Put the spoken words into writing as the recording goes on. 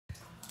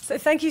So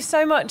thank you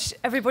so much,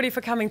 everybody, for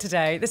coming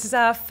today. This is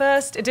our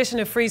first edition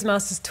of Frieze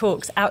Masters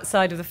Talks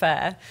outside of the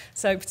fair,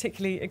 so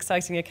particularly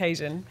exciting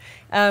occasion.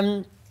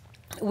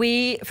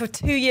 We, for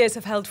 2 years,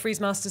 have held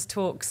Frieze Masters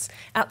Talks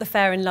at the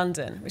fair in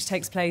London, which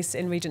takes place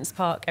in Regent's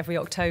Park every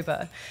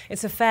October.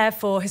 It's a fair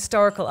for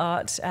historical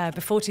art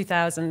before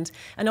 2000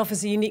 and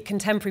offers a unique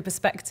contemporary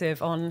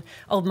perspective on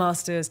old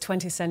masters,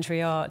 20th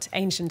century art,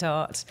 ancient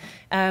art.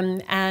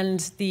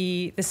 And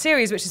the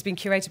series, which has been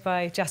curated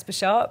by Jasper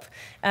Sharp,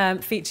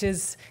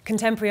 features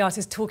contemporary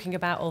artists talking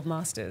about old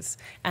masters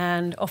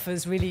and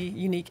offers really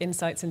unique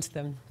insights into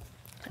them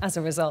as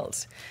a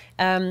result.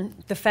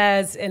 The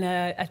fair's in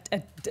a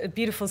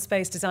beautiful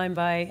space designed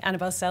by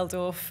Annabelle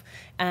Seldorf,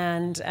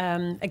 and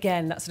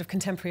again, that sort of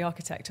contemporary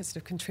architecture sort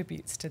of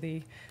contributes to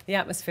the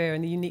atmosphere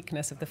and the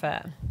uniqueness of the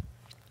fair.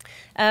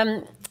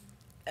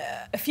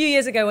 A few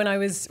years ago, when I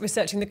was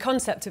researching the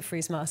concept of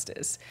Frieze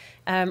Masters,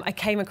 I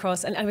came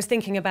across, and I was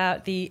thinking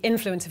about the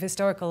influence of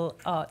historical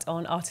art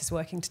on artists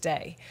working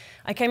today.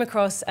 I came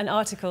across an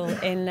article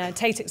in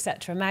Tate,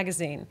 Etc.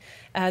 magazine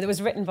that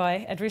was written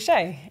by Ed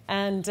Ruscha,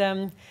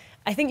 and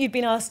I think you'd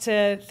been asked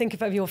to think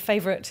about your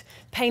favourite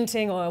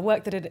painting or a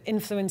work that had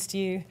influenced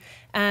you,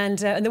 and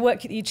the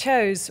work that you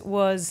chose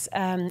was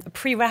a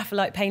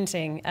pre-Raphaelite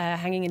painting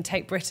hanging in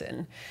Tate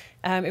Britain.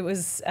 It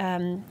was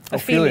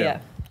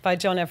Ophelia by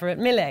John Everett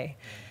Millais.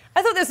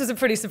 I thought this was a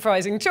pretty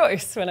surprising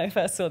choice when I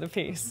first saw the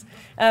piece.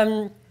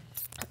 And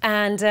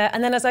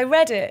then as I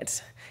read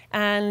it,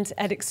 and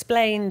Ed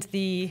explained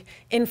the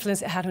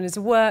influence it had on his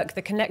work,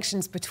 the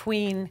connections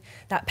between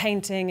that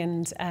painting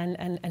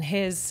and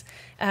his,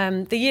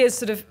 the years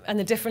sort of, and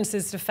the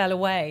differences sort of fell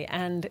away,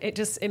 and it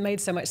made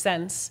so much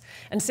sense.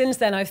 And since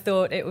then I've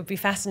thought it would be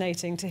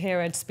fascinating to hear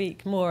Ed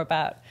speak more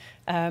about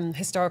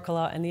historical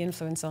art and the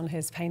influence on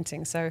his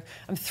painting. So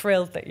I'm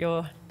thrilled that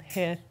you're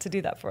here to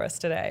do that for us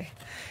today.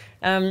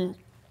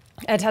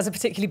 Ed has a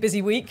particularly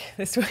busy week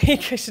this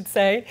week, I should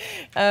say.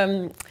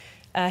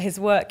 His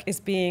work is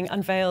being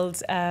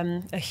unveiled,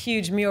 a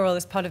huge mural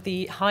as part of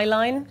the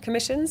Highline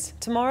commissions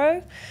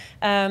tomorrow.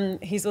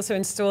 He's also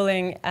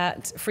installing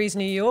at Frieze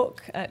New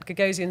York, at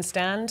Gagosian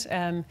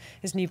Stand,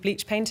 his new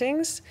bleach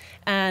paintings,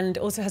 and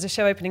also has a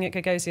show opening at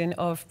Gagosian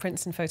of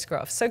prints and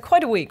photographs. So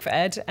quite a week for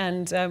Ed,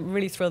 and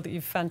really thrilled that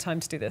you've found time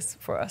to do this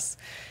for us.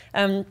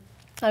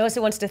 I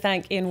also wanted to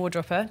thank Ian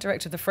Wardropper,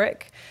 director of the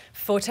Frick,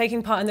 for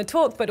taking part in the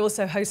talk, but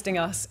also hosting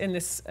us in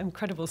this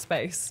incredible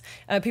space.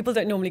 People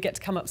don't normally get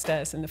to come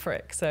upstairs in the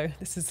Frick, so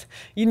this is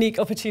a unique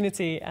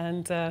opportunity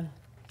and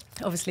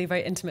obviously a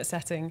very intimate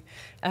setting.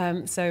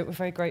 So we're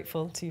very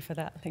grateful to you for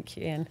that. Thank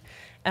you,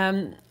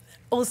 Ian.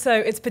 Also,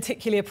 it's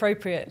particularly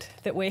appropriate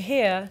that we're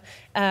here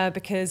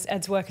because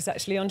Ed's work is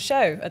actually on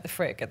show at the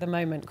Frick at the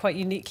moment, quite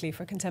uniquely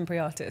for a contemporary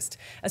artist,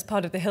 as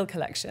part of the Hill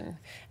collection.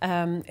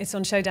 It's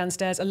on show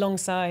downstairs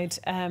alongside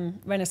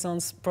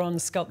Renaissance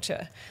bronze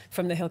sculpture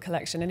from the Hill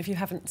collection. And if you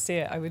haven't seen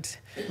it, I would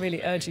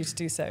really urge you to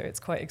do so.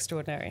 It's quite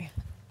extraordinary.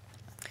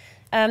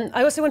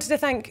 I also wanted to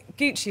thank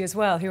Gucci as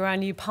well, who are our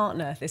new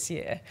partner this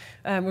year.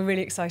 We're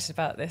really excited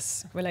about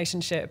this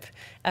relationship.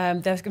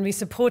 They're going to be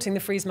supporting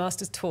the Frieze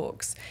Masters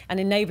talks and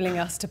enabling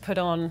us to put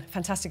on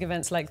fantastic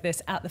events like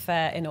this at the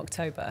fair in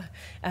October,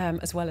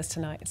 as well as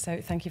tonight. So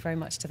thank you very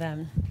much to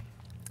them.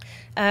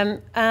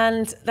 And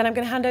then I'm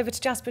going to hand over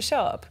to Jasper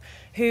Sharp,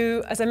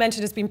 who, as I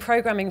mentioned, has been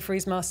programming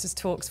Frieze Masters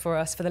talks for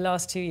us for the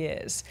last 2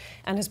 years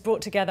and has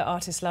brought together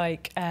artists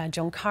like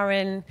John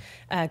Curran,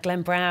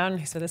 Glenn Brown,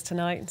 who's with us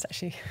tonight. It's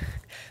actually,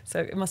 so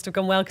it must have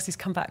gone well because he's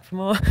come back for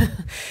more.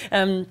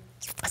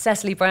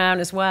 Cecily Brown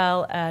as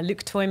well,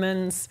 Luke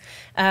Toymans,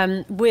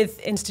 with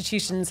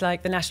institutions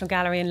like the National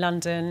Gallery in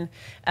London,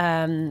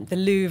 the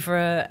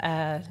Louvre,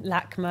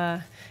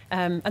 LACMA,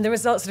 and the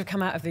results that have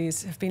come out of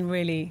these have been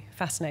really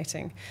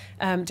fascinating.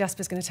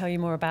 Jasper's going to tell you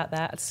more about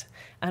that,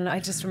 and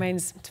it just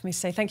remains to me to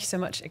say thank you so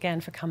much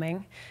again for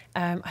coming.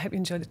 I hope you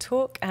enjoyed the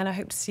talk, and I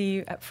hope to see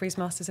you at Frieze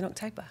Masters in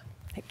October.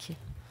 Thank you.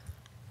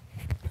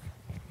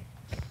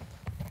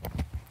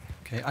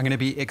 Okay, I'm going to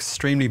be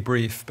extremely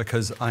brief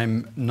because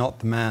I'm not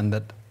the man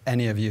that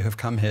any of you have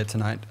come here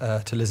tonight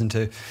to listen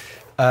to.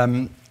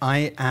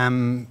 I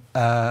am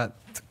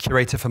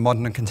curator for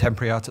modern and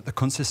contemporary art at the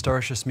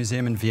Kunsthistorisches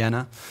Museum in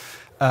Vienna.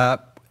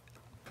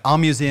 Our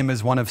museum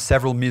is one of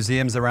several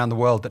museums around the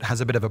world that has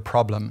a bit of a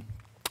problem,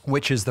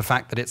 which is the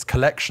fact that its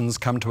collections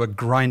come to a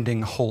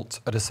grinding halt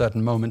at a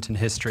certain moment in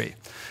history.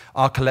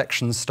 Our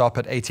collections stop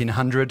at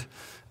 1800.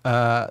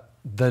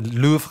 The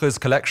Louvre's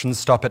collections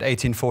stop at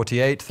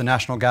 1848, the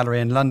National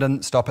Gallery in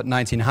London stop at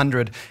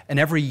 1900, and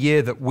every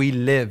year that we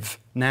live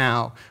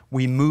now,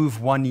 we move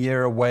 1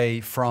 year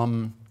away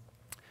from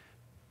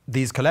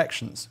these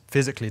collections,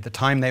 physically, the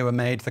time they were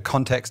made, the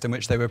context in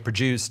which they were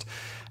produced,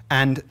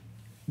 and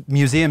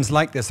museums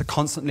like this are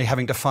constantly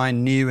having to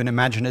find new and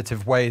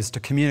imaginative ways to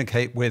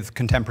communicate with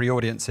contemporary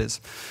audiences.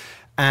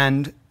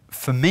 And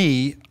for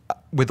me,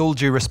 with all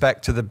due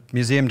respect to the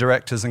museum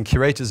directors and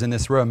curators in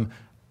this room,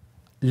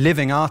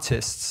 living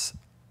artists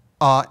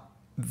are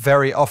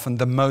very often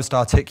the most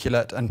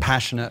articulate and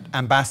passionate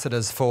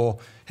ambassadors for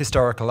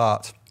historical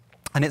art.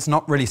 And it's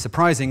not really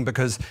surprising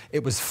because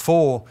it was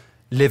for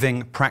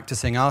living,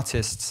 practicing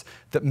artists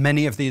that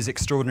many of these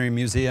extraordinary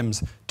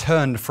museums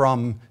turned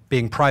from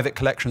being private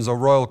collections or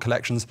royal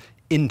collections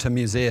into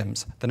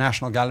museums. The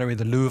National Gallery,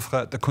 the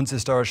Louvre, the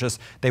Kunsthistorisches,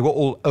 they were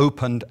all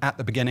opened at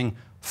the beginning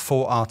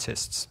for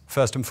artists,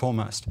 first and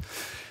foremost.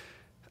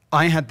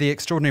 I had the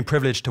extraordinary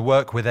privilege to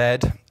work with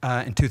Ed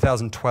in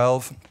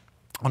 2012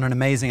 on an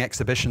amazing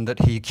exhibition that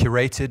he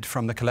curated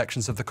from the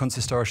collections of the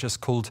Kunsthistorisches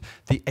called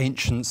The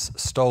Ancients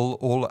Stole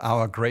All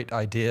Our Great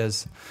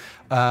Ideas,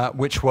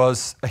 which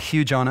was a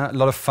huge honor, a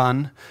lot of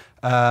fun.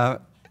 I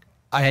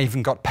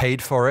even got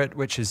paid for it,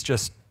 which is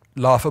just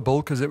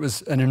laughable because it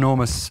was an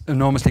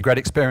enormously great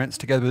experience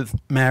together with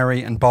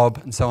Mary and Bob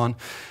and so on.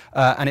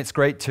 And it's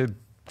great to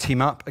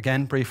team up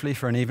again briefly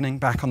for an evening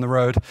back on the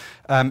road.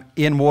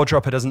 Ian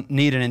Wardropper doesn't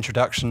need an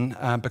introduction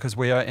because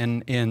we are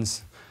in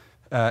Ian's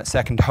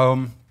second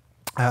home.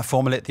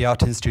 Formerly at the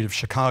Art Institute of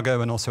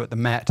Chicago and also at the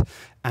Met,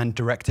 and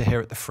director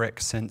here at the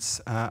Frick since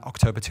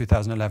October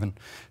 2011.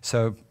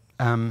 So,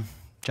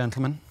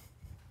 gentlemen,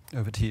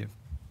 over to you.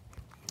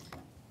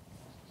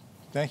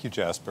 Thank you,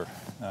 Jasper.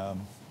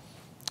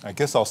 I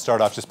guess I'll start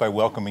off just by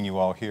welcoming you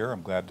all here.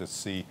 I'm glad to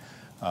see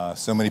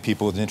so many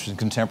people with interest in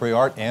contemporary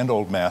art and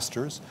old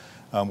masters.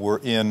 We're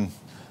in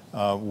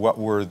what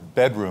were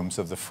bedrooms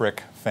of the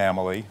Frick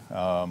family.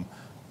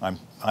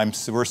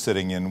 We're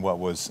sitting in what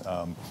was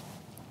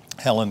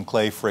Helen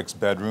Clay Frick's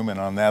bedroom, and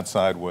on that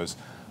side was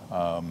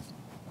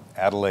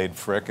Adelaide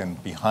Frick,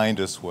 and behind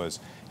us was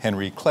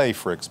Henry Clay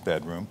Frick's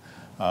bedroom.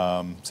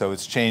 So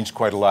it's changed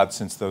quite a lot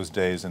since those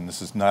days, and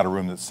this is not a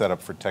room that's set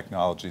up for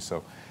technology,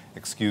 so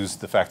excuse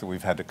the fact that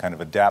we've had to kind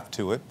of adapt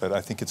to it, but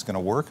I think it's going to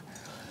work.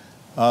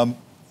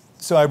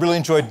 So I really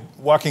enjoyed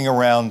walking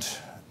around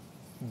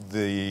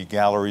the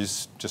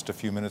galleries just a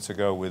few minutes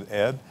ago with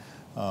Ed.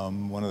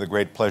 One of the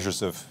great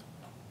pleasures of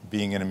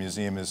being in a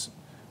museum is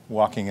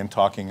walking and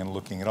talking and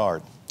looking at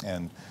art.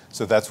 And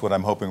so that's what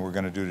I'm hoping we're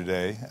going to do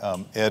today.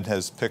 Ed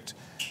has picked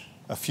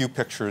a few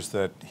pictures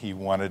that he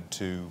wanted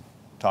to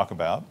talk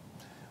about.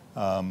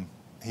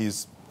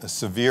 He's a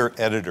severe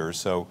editor,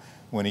 so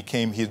when he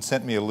came, he had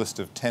sent me a list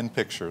of 10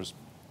 pictures,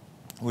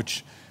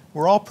 which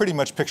were all pretty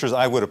much pictures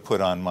I would have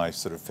put on my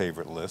sort of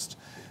favorite list.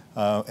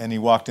 And he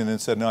walked in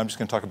and said, no, I'm just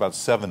going to talk about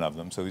 7 of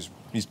them. So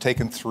he's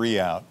taken 3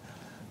 out.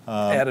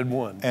 Added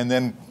 1. And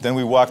then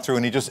we walked through,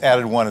 and he just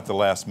added 1 at the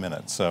last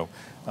minute. So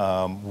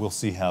we'll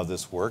see how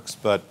this works.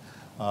 But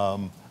I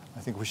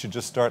think we should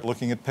just start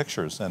looking at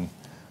pictures. And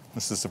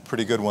this is a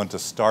pretty good one to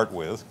start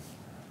with.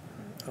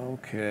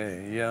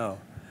 Okay, yeah.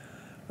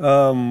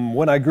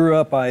 When I grew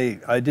up,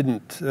 I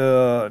didn't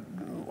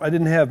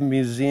have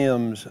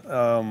museums.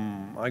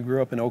 I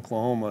grew up in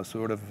Oklahoma,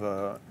 sort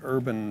of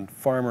urban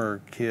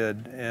farmer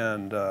kid,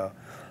 and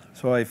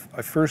so I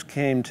first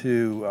came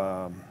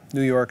to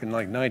New York in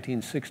like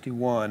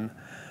 1961.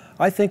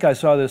 I think I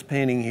saw this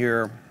painting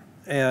here,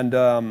 and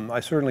I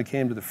certainly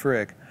came to the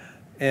Frick,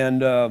 and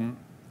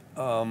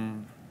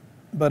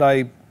but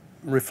I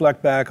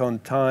reflect back on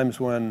times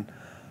when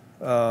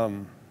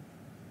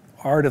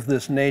art of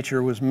this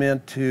nature was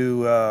meant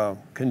to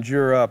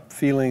conjure up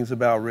feelings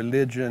about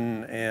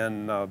religion,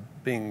 and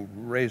being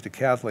raised a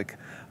Catholic,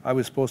 I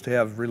was supposed to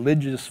have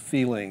religious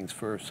feelings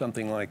for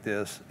something like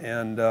this.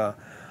 And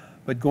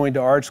but going to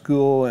art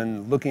school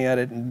and looking at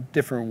it in a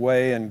different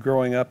way, and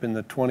growing up in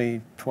the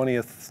 20th,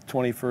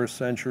 21st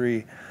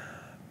century,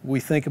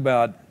 we think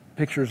about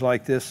pictures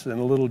like this in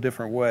a little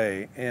different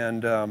way.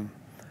 And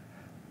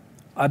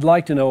I'd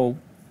like to know,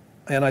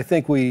 and I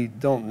think we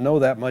don't know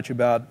that much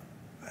about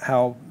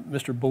how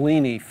Mr.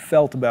 Bellini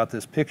felt about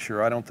this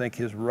picture. I don't think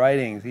his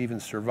writings even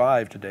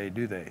survive today,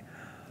 do they?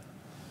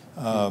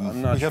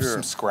 I'm not sure. We have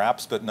some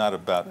scraps, but not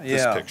about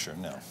this picture,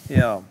 no.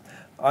 Yeah.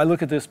 I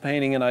look at this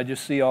painting and I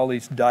just see all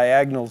these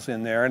diagonals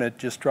in there, and it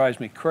just drives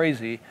me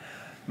crazy.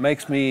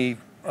 Makes me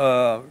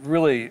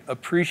really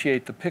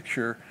appreciate the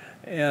picture,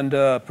 and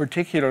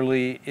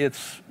particularly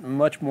it's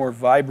much more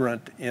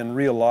vibrant in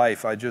real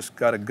life. I just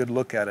got a good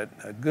look at it,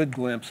 a good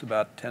glimpse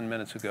about 10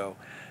 minutes ago.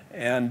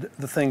 And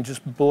the thing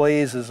just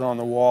blazes on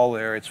the wall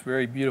there. It's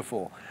very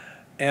beautiful.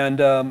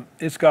 And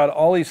it's got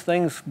all these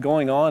things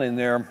going on in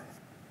there,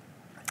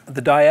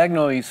 the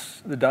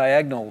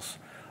diagonals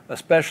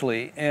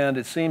especially, and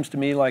it seems to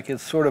me like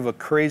it's sort of a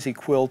crazy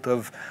quilt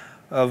of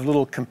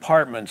little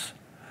compartments.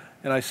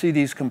 And I see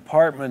these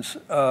compartments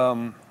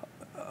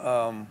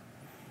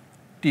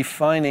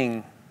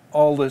defining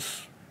all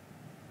this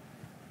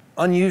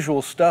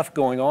unusual stuff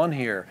going on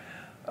here.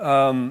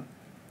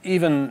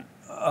 Even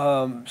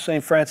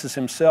St. Francis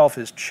himself,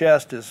 his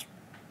chest is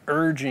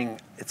urging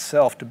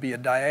itself to be a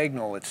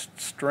diagonal. It's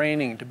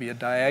straining to be a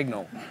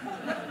diagonal.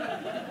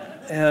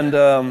 And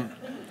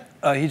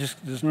he just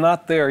is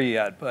not there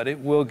yet, but it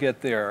will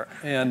get there.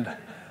 And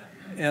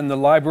the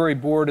library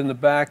board in the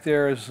back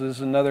there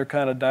is another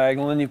kind of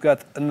diagonal, and you've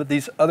got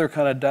these other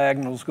kind of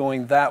diagonals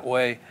going that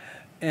way.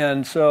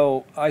 And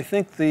so I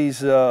think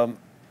these, oh,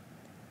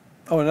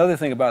 another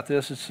thing about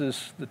this,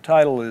 the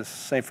title is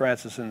St.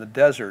 Francis in the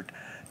Desert.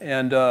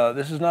 And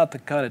this is not the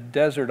kind of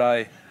desert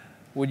I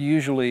would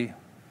usually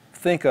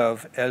think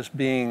of as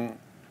being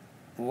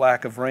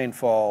lack of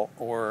rainfall,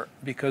 or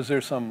because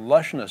there's some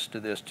lushness to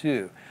this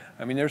too.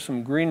 I mean, there's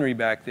some greenery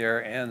back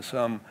there and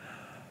some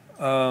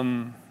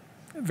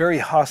very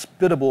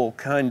hospitable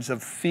kinds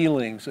of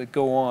feelings that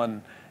go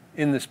on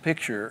in this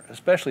picture,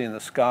 especially in the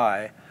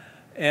sky.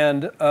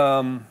 And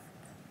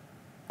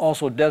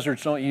also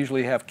deserts don't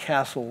usually have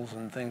castles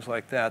and things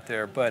like that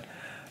there, but,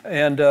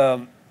 and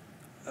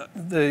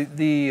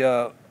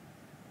the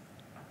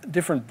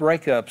different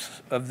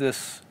breakups of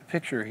this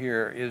picture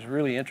here is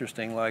really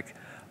interesting, like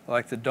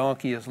the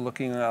donkey is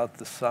looking out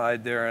the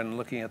side there and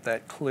looking at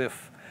that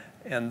cliff,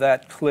 and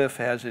that cliff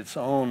has its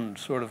own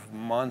sort of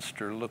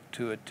monster look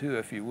to it too,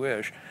 if you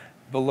wish.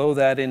 Below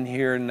that in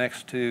here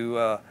next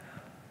to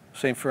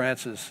St.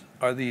 Francis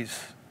are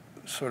these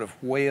sort of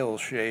whale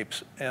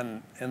shapes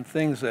and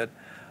things that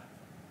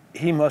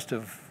he must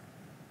have,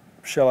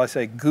 shall I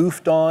say,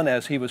 goofed on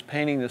as he was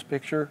painting this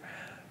picture.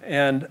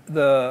 And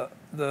the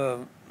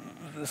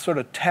sort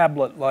of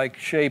tablet-like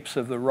shapes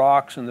of the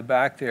rocks in the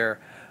back there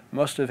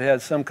must have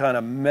had some kind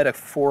of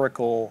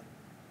metaphorical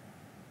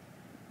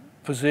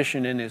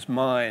position in his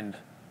mind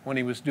when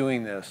he was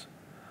doing this.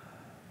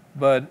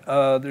 But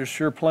there's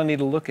sure plenty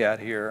to look at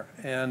here,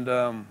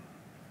 and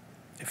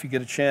if you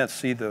get a chance,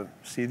 see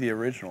the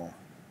original.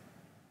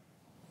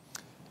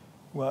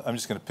 Well, I'm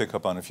just going to pick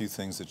up on a few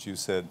things that you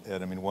said,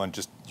 Ed. I mean, one,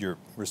 just your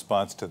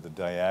response to the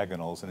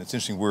diagonals, and it's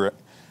interesting.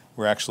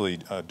 We're actually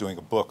doing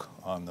a book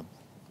on the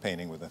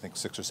painting with, I think,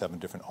 6 or 7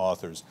 different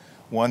authors.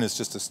 One is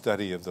just a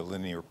study of the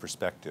linear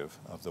perspective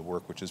of the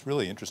work, which is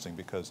really interesting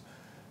because,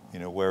 you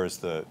know, whereas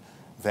the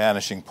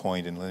vanishing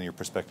point in linear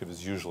perspective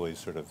is usually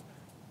sort of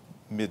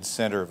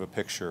mid-center of a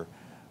picture,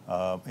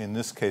 in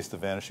this case, the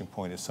vanishing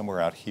point is somewhere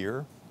out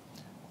here.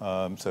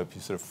 So if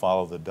you sort of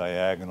follow the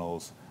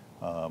diagonals,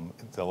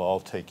 they'll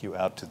all take you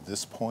out to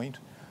this point,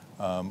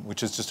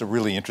 which is just a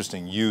really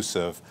interesting use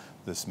of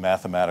this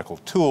mathematical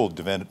tool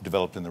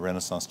developed in the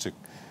Renaissance to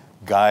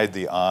guide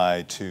the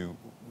eye to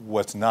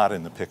what's not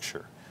in the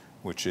picture,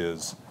 which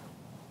is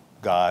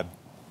God,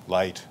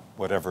 light,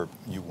 whatever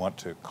you want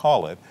to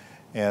call it.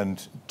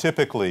 And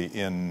typically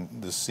in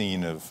the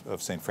scene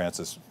of St.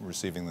 Francis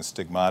receiving the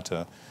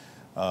stigmata,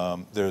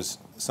 there's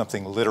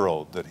something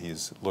literal that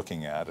he's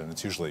looking at, and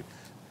it's usually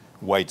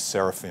white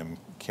seraphim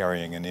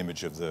carrying an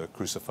image of the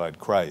crucified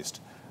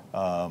Christ.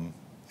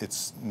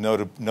 It's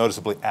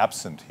noticeably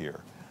absent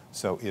here.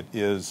 So it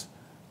is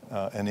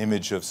an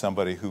image of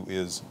somebody who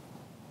is,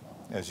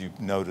 as you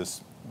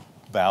notice,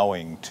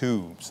 bowing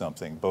to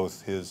something.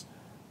 Both his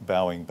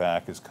bowing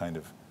back is kind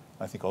of,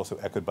 I think, also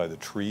echoed by the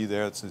tree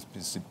there.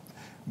 It's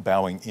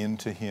bowing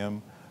into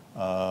him,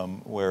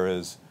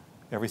 whereas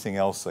everything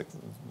else, like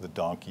the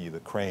donkey,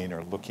 the crane,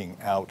 are looking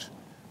out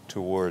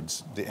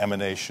towards the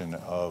emanation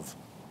of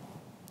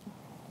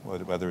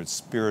whether it's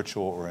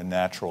spiritual or a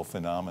natural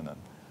phenomenon.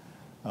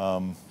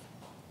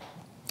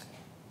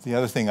 The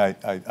other thing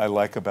I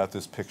like about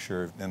this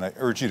picture, and I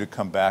urge you to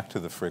come back to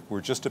the Frick,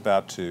 we're just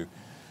about to,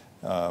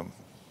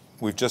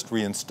 we've just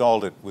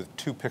reinstalled it with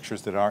 2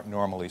 pictures that aren't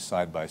normally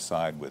side by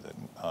side with it.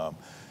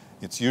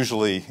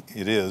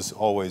 It is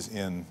always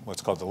in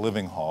what's called the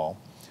living hall,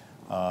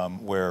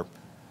 where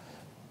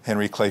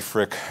Henry Clay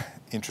Frick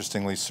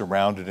interestingly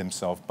surrounded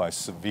himself by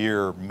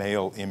severe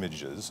male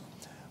images,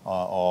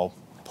 all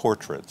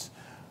portraits.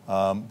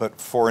 But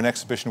for an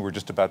exhibition we're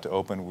just about to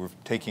open, we're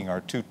taking our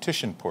 2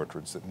 Titian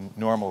portraits that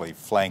normally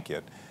flank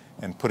it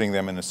and putting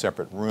them in a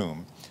separate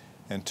room.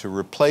 And to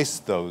replace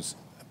those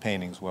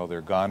paintings while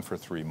they're gone for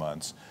 3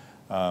 months,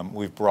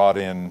 we've brought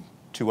in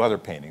 2 other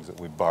paintings that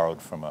we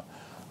borrowed from a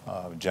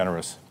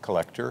generous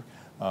collector,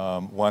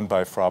 one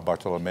by Fra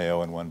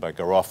Bartolomeo and one by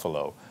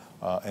Garofalo.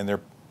 And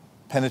they're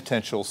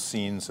penitential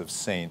scenes of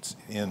saints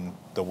in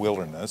the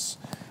wilderness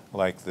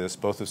like this,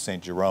 both of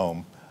St.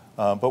 Jerome.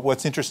 But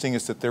what's interesting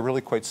is that they're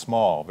really quite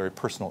small, very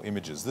personal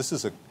images. This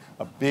is a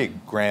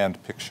big,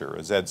 grand picture.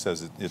 As Ed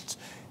says,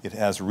 it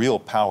has real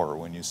power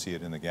when you see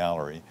it in the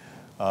gallery.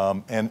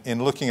 And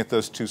in looking at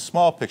those 2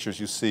 small pictures,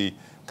 you see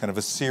kind of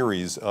a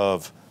series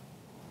of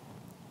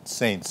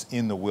saints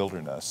in the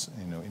wilderness,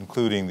 you know,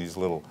 including these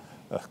little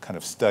kind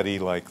of study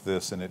like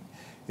this, and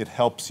it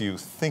helps you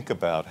think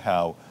about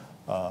how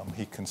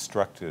he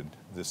constructed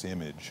this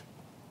image.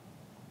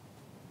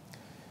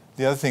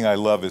 The other thing I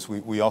love is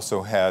we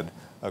also had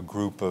a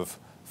group of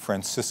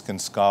Franciscan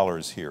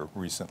scholars here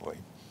recently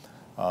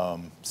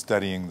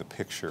studying the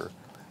picture,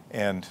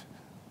 and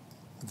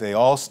they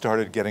all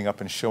started getting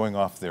up and showing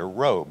off their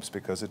robes,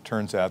 because it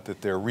turns out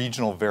that there are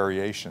regional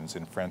variations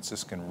in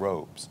Franciscan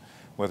robes,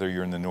 whether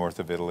you're in the north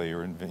of Italy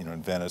or in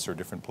Venice or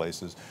different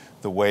places.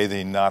 The way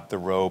they knot the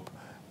rope,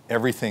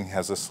 everything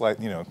has a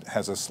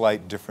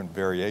slight different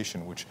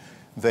variation, which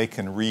they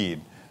can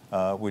read,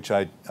 which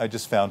I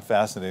just found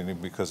fascinating,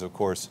 because of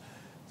course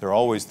there are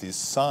always these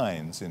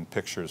signs in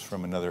pictures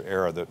from another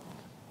era that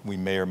we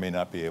may or may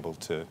not be able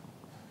to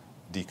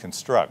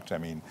deconstruct. I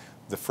mean,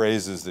 the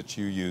phrases that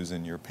you use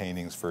in your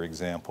paintings, for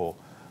example,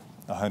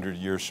 100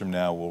 years from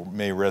now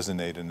may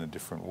resonate in a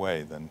different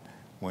way than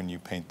when you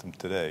paint them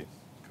today.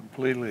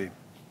 Completely.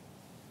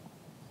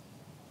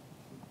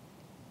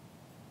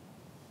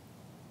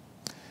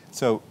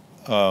 So,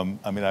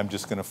 I mean, I'm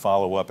just going to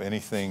follow up.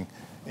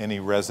 Any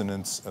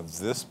resonance of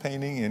this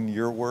painting in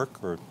your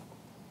work, or?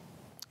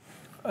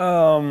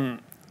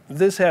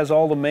 This has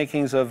all the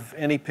makings of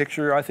any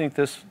picture. I think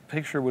this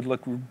picture would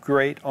look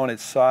great on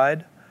its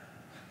side.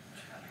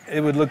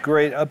 It would look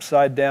great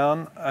upside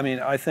down. I mean,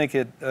 I think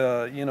it,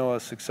 you know, a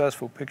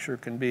successful picture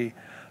can be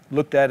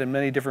looked at in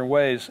many different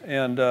ways.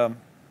 And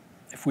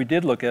if we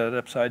did look at it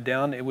upside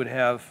down, it would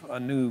have a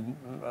new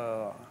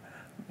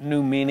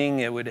meaning.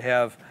 It would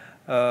have,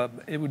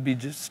 it would be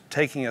just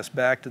taking us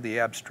back to the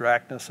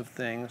abstractness of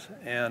things,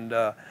 and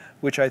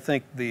which I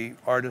think the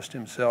artist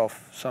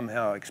himself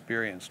somehow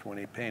experienced when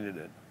he painted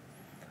it.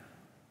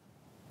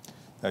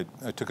 I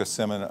took a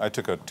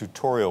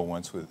tutorial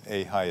once with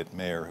A. Hyatt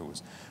Mayer, who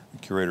was the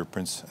curator of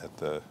prints at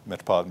the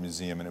Metropolitan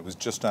Museum, and it was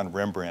just on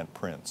Rembrandt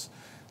prints.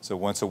 So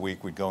once a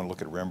week we'd go and look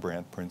at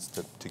Rembrandt prints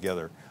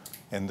together.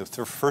 And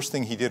the first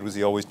thing he did was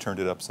he always turned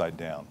it upside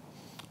down,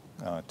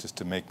 just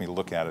to make me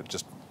look at it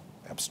just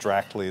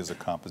abstractly as a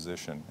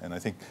composition. And I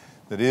think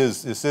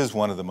this is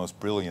one of the most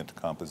brilliant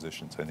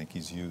compositions. I think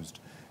he's used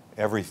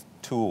every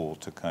tool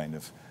to kind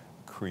of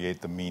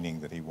create the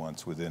meaning that he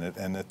wants within it,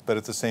 but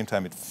at the same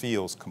time it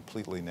feels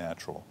completely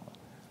natural.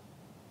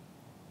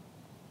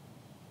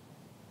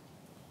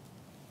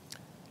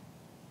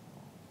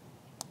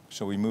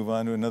 Shall we move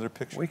on to another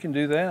picture? We can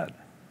do that,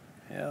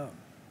 yeah.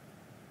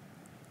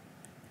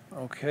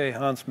 Okay,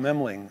 Hans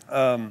Memling.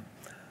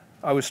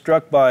 I was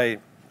struck by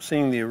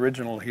seeing the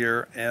original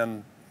here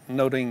and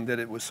noting that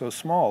it was so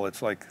small.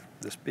 It's like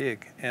this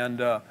big.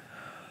 And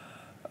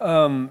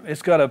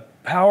it's got a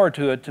power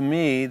to it, to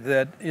me,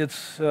 that it's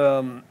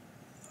so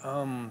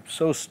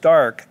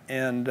stark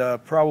and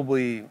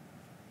probably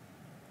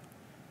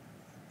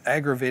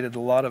aggravated a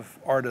lot of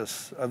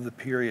artists of the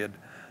period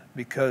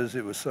because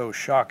it was so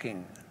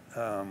shocking.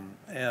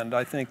 And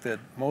I think that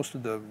most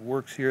of the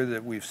works here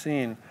that we've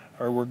seen,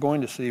 or we're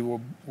going to see,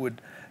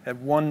 would at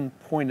one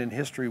point in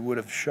history would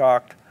have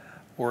shocked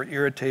or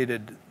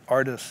irritated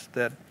artists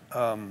that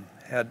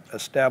had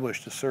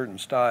established a certain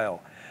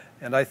style.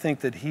 And I think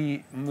that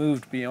he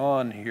moved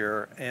beyond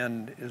here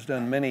and has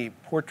done many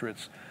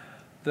portraits.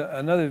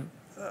 Another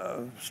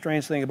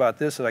strange thing about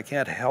this is I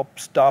can't help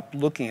stop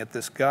looking at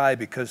this guy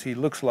because he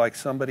looks like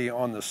somebody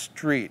on the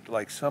street,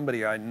 like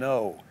somebody I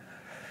know.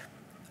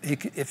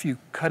 If you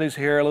cut his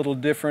hair a little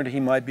different, he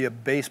might be a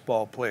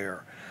baseball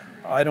player.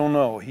 I don't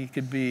know. He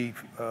could be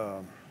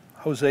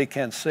Jose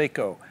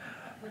Canseco.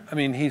 I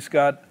mean, he's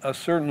got a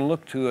certain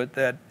look to it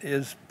that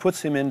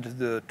puts him into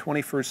the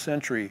 21st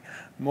century.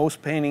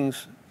 Most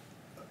paintings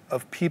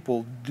of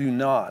people do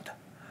not.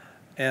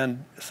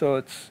 And so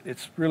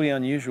it's really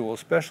unusual,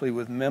 especially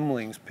with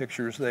Memling's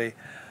pictures. They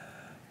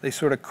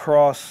sort of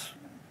cross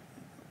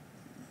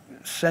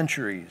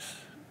centuries.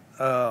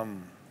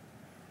 And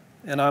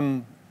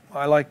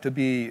I like to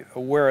be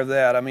aware of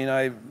that. I mean,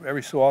 I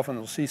every so often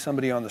will see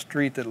somebody on the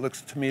street that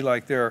looks to me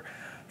like they're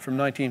from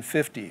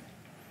 1950.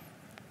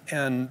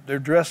 And they're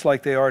dressed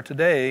like they are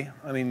today,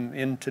 I mean,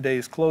 in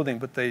today's clothing,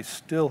 but they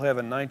still have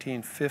a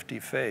 1950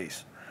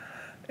 face.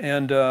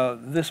 And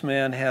this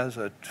man has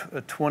a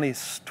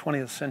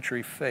 20th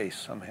century face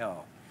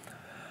somehow.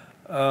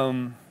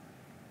 Other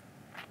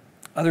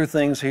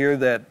things here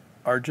that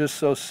are just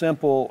so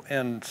simple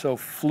and so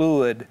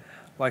fluid,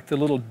 like the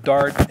little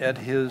dart at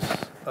his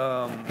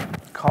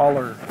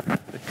collar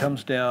that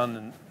comes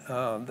down,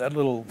 and that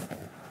little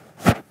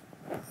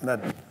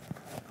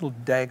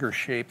dagger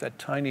shape, that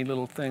tiny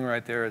little thing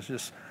right there is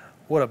just,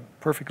 what a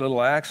perfect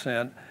little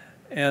accent.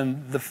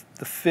 And the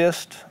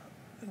fist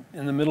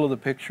in the middle of the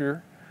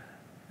picture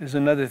is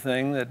another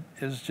thing that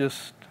is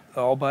just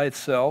all by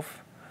itself.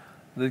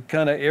 The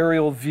kind of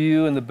aerial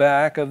view in the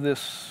back of this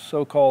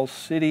so-called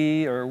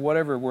city or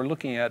whatever we're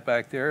looking at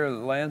back there, the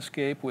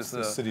landscape with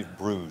the city of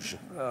Bruges.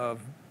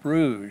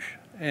 Bruges,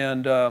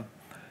 and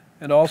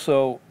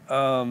also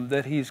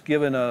that he's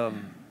given a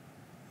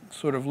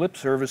sort of lip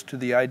service to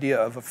the idea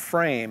of a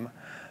frame,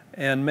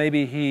 and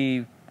maybe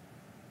he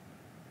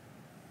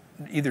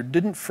either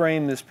didn't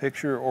frame this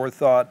picture or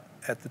thought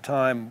at the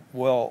time,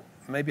 well,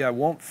 maybe I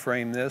won't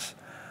frame this,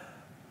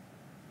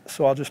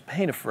 so I'll just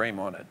paint a frame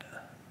on it.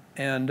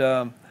 And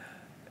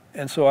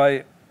so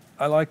I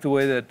like the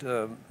way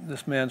that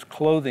this man's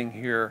clothing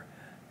here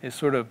is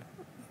sort of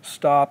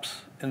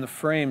stops and the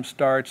frame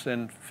starts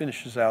and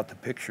finishes out the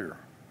picture.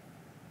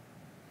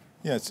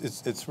 Yeah,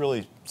 it's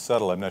really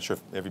subtle. I'm not sure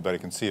if everybody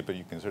can see it, but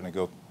you can certainly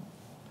go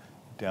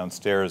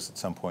downstairs at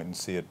some point and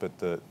see it. But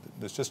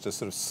there's just a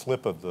sort of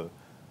slip of the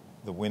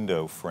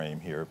window frame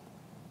here,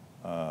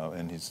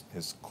 and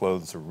his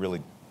clothes are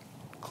really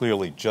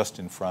clearly just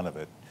in front of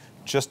it.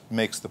 Just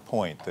makes the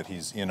point that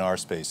he's in our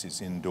space, he's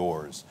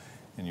indoors,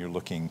 and you're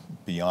looking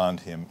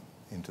beyond him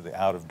into the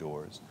out of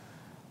doors.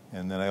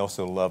 And then I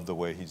also love the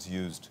way he's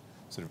used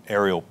sort of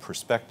aerial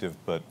perspective,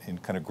 but in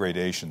kind of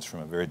gradations from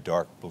a very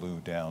dark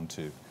blue down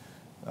to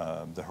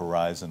the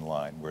horizon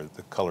line, where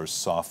the colors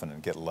soften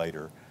and get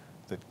lighter,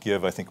 that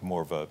give, I think,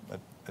 more of a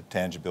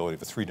tangibility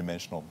of a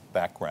three-dimensional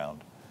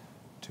background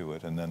to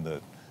it. And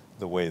then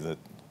the way that,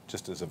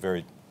 just as a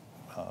very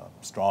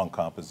strong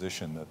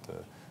composition that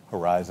the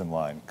horizon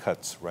line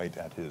cuts right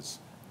at his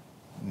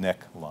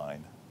neck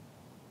line.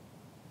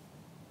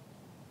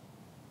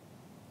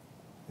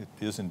 It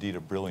is indeed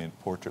a brilliant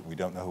portrait. We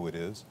don't know who it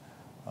is.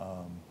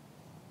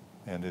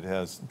 And it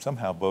has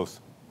somehow both,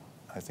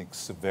 I think,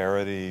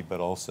 severity, but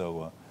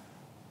also a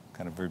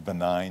kind of very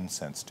benign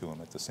sense to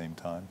him at the same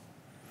time.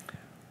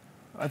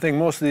 I think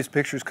most of these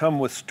pictures come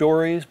with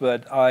stories,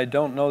 but I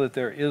don't know that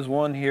there is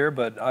one here,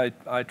 but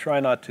I try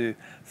not to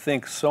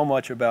think so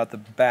much about the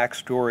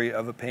backstory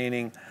of a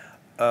painting,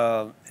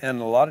 and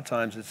a lot of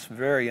times it's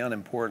very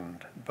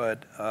unimportant.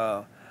 But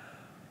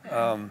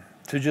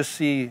to just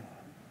see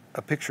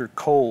a picture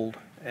cold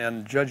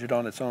and judge it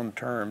on its own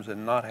terms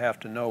and not have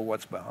to know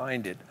what's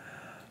behind it,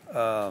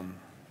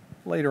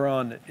 later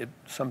on it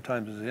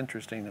sometimes is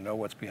interesting to know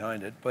what's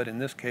behind it, but in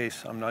this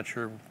case I'm not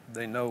sure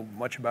they know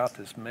much about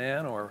this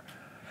man, or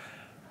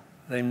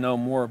they know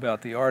more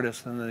about the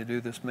artist than they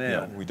do this man.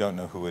 Yeah, we don't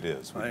know who it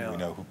is. We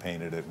know who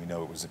painted it. We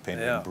know it was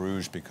painted in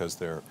Bruges because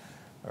there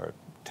are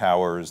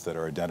towers that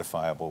are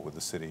identifiable with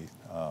the city.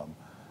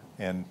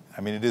 And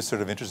I mean, it is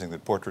sort of interesting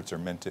that portraits are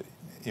meant to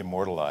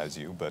immortalize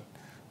you, but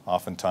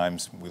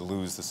oftentimes we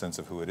lose the sense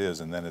of who it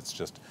is, and then it's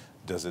just,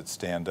 does it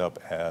stand up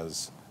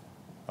as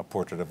a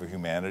portrait of a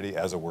humanity,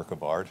 as a work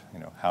of art? You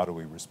know, how do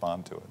we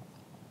respond to it?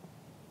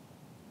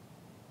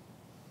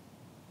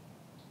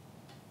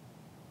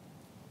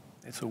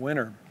 It's a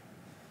winner.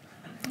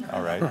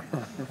 All right,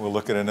 we'll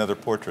look at another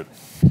portrait.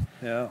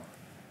 Yeah.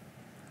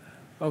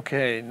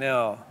 Okay,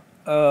 now.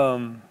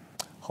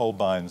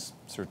 Holbein's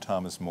Sir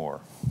Thomas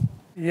More.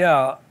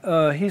 Yeah,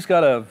 he's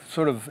got a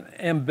sort of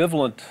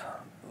ambivalent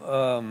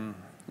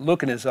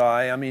look in his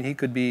eye. I mean, he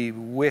could be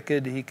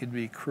wicked, he could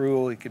be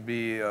cruel, he could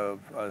be a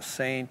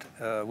saint,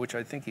 which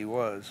I think he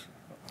was.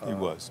 He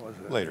was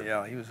later.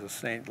 Yeah, he was a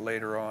saint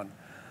later on.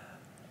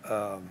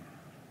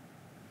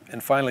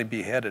 And finally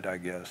beheaded, I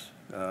guess,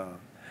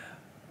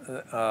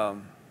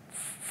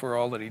 for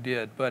all that he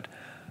did. But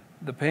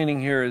the painting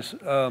here is,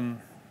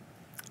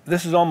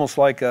 this is almost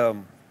like, I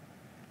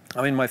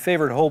mean, my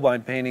favorite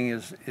Holbein painting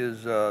is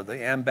The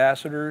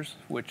Ambassadors,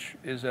 which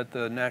is at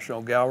the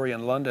National Gallery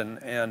in London.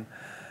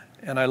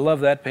 And I love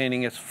that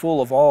painting. It's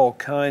full of all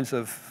kinds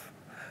of,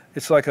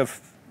 it's like a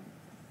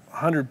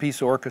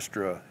 100-piece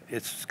orchestra.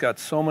 It's got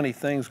so many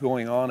things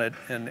going on it,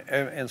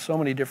 and so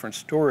many different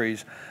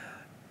stories.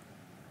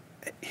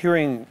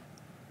 Hearing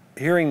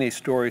these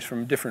stories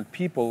from different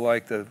people,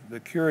 like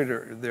the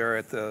curator there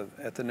at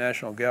the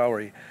National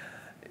Gallery,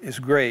 is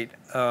great.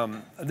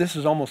 This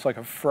is almost like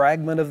a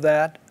fragment of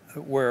that,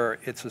 where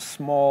it's a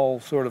small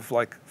sort of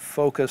like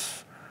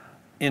focus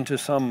into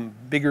some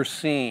bigger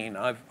scene.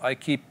 I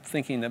keep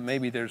thinking that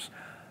maybe there's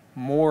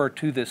more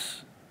to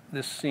this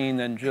scene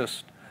than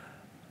just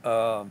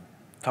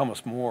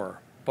Thomas More,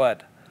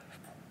 but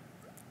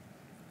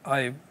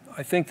I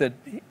think that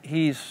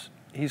he's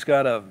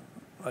got a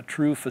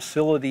true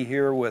facility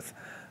here with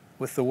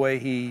the way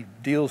he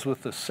deals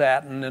with the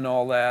satin and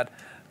all that.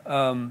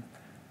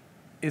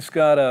 It's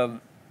got a,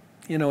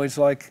 you know, it's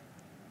like,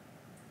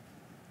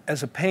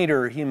 as a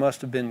painter, he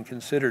must have been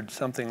considered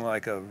something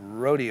like a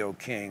rodeo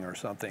king or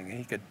something.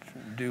 He could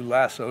do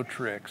lasso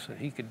tricks.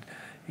 He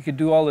could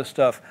do all this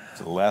stuff.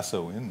 There's a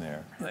lasso in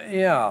there.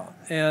 Yeah,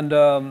 and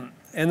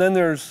then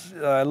there's,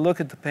 I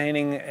look at the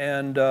painting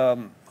and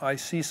I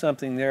see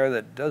something there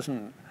that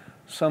doesn't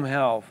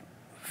somehow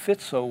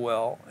fit so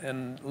well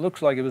and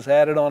looks like it was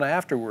added on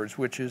afterwards,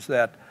 which is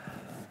that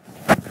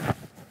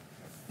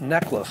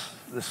necklace,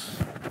 this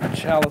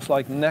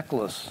chalice-like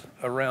necklace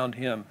around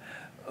him.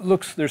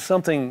 Looks, there's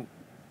something,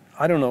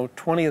 I don't know,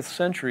 20th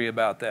century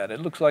about that. It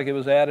looks like it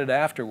was added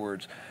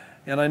afterwards.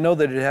 And I know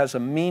that it has a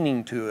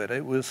meaning to it.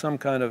 It was some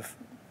kind of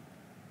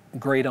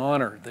great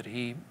honor that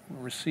he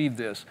received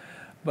this.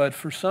 But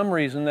for some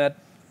reason, that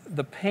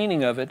the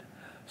painting of it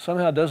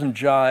somehow doesn't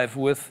jive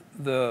with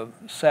the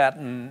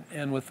satin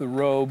and with the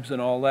robes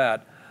and all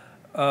that.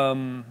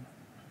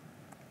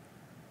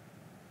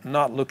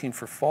 Not looking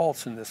for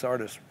faults in this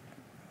artist's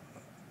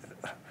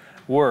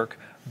work,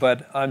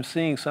 but I'm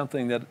seeing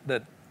something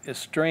that is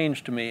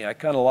strange to me. I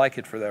kind of like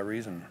it for that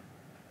reason.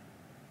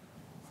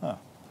 Huh.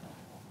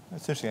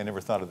 That's interesting. I never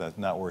thought of that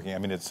not working. I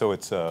mean, it's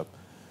a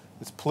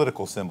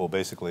political symbol,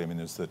 basically. I mean,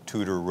 there's the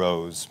Tudor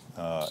rose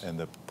and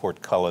the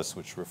portcullis,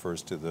 which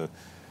refers to the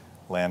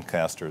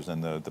Lancasters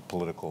and the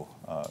political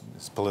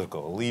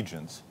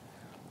allegiance.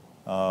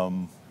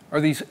 Are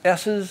these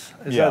S's?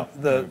 Is yeah,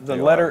 that the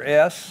letter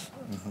S?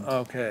 Mm-hmm.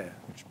 Okay.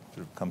 Which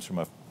sort of comes from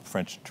a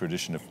French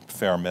tradition of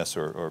fermesse,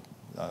 or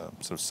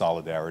sort of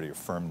solidarity or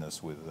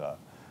firmness with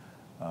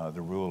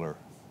the ruler.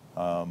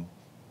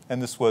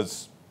 And this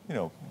was, you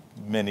know,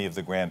 many of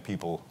the grand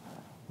people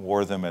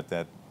wore them at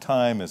that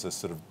time as a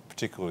sort of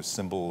particular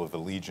symbol of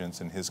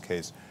allegiance, in his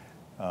case,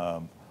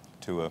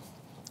 to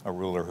a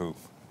ruler who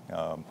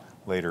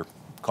later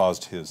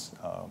caused his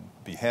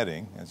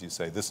beheading, as you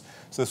say.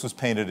 So this was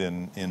painted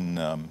in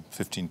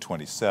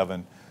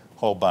 1527.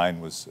 Holbein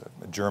was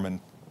a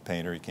German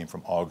painter. He came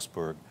from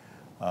Augsburg.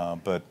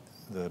 But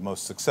the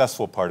most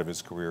successful part of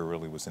his career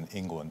really was in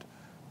England,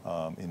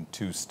 in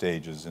two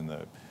stages in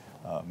the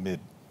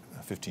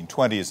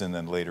mid-1520s and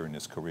then later in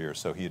his career.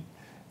 So he had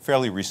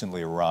fairly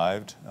recently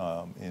arrived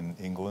in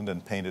England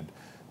and painted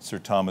Sir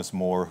Thomas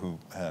More, who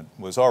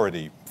was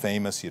already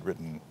famous. He had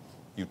written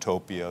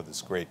Utopia,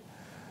 this great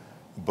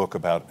book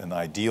about an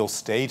ideal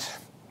state,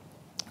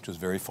 which was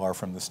very far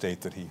from the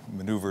state that he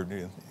maneuvered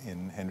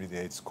in Henry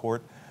VIII's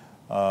court.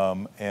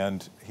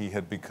 And he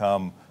had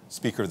become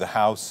Speaker of the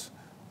House.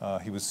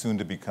 He was soon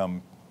to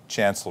become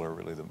Chancellor,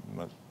 really the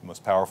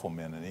most powerful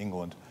man in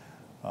England.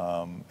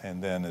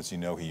 And then, as you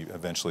know, he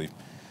eventually,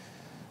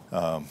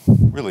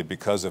 really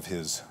because of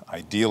his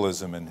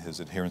idealism and his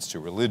adherence to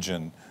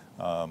religion,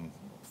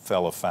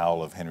 fell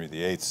afoul of Henry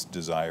VIII's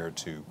desire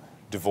to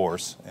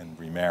divorce and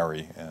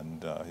remarry,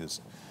 and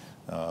his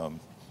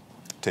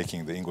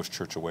taking the English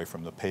church away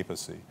from the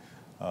papacy.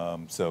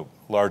 So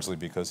largely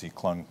because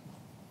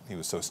he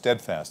was so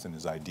steadfast in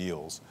his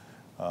ideals,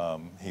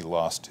 he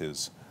lost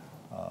his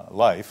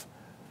life.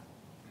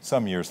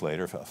 Some years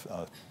later,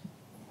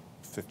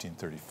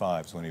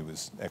 1535 is when he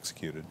was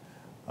executed.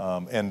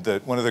 And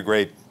one of the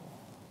great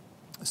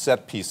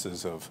set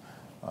pieces of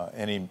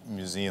any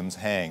museum's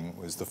hang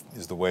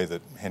is the way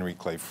that Henry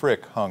Clay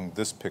Frick hung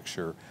this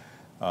picture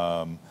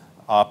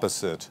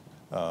opposite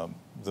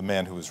the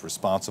man who was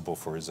responsible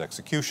for his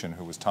execution,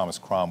 who was Thomas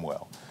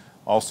Cromwell,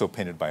 also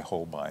painted by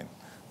Holbein,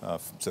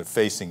 sort of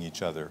facing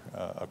each other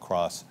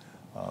across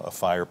a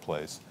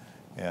fireplace.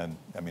 And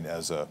I mean,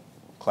 as a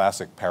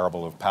classic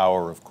parable of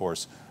power, of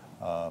course,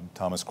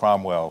 Thomas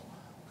Cromwell,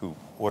 who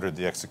ordered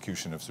the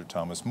execution of Sir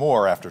Thomas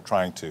More after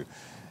trying to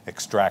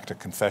extract a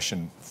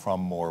confession from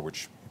More,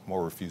 which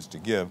More refused to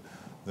give,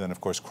 then of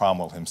course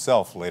Cromwell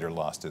himself later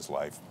lost his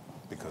life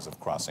because of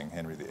crossing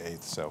Henry VIII.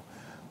 So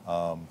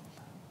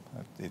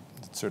it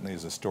certainly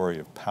is a story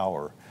of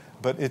power.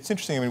 But it's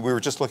interesting, I mean, we were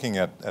just looking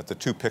at the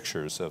two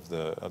pictures of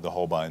the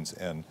Holbeins,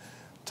 and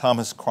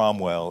Thomas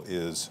Cromwell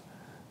is,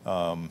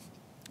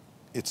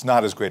 it's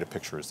not as great a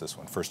picture as this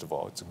one, first of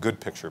all. It's a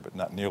good picture, but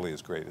not nearly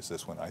as great as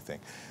this one, I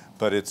think.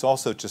 But it's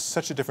also just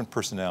such a different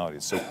personality.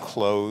 It's so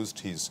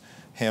closed, he's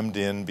hemmed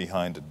in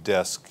behind a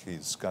desk,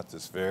 he's got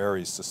this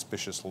very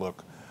suspicious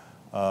look.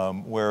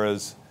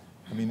 Whereas,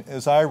 I mean,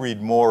 as I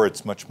read More,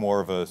 it's much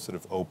more of a sort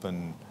of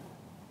open,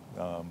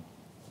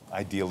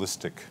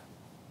 idealistic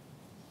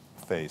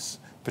face,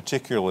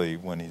 particularly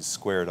when he's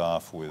squared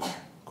off with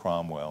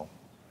Cromwell.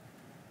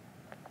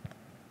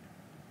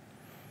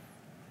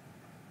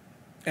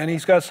 And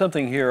he's got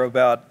something here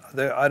about,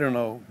 I don't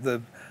know,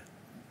 the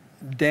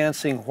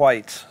dancing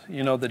whites,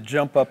 you know, that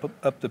jump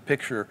up the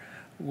picture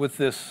with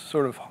this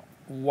sort of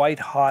white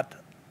hot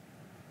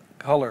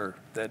color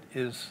that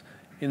is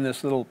in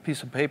this little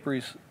piece of paper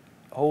he's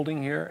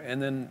holding here,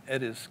 and then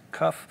at his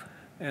cuff,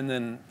 and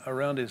then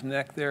around his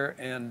neck there,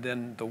 and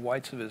then the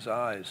whites of his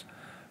eyes.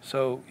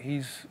 So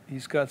he's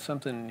got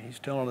something, he's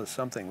telling us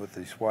something with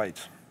these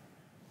whites.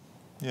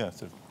 Yeah,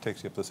 so it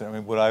takes you up the center. I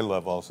mean, what I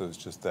love also is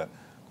just that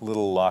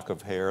little lock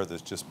of hair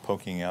that's just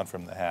poking out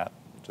from the hat,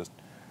 just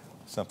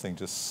something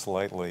just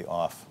slightly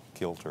off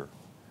kilter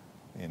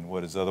in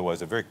what is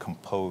otherwise a very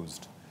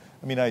composed.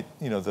 I mean,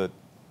 you know, the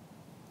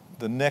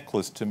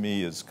necklace to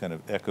me is kind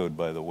of echoed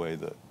by the way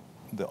the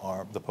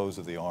pose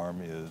of the arm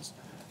is.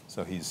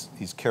 So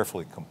he's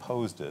carefully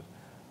composed it.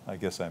 I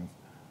guess I'm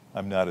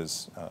not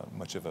as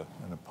much of an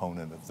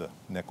opponent of the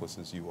necklace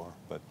as you are,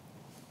 but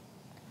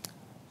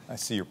I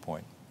see your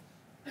point.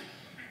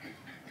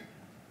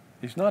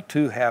 He's not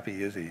too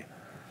happy, is he?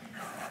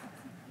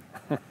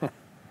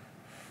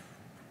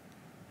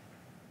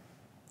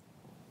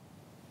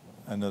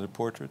 Another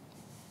portrait?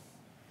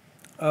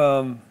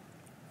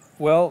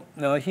 Well,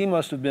 now he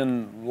must have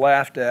been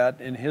laughed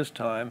at in his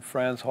time,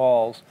 Frans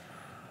Hals,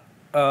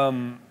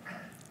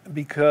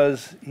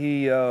 because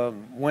he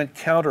went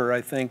counter,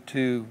 I think,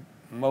 to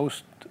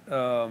most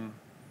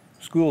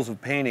schools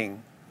of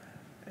painting.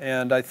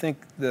 And I think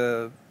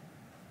the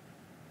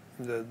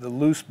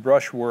loose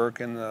brushwork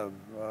and the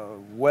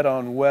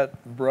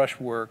wet-on-wet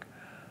brushwork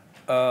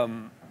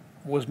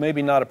was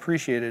maybe not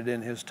appreciated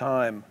in his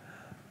time.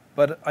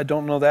 But I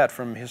don't know that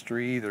from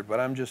history either, but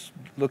I'm just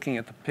looking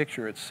at the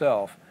picture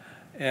itself.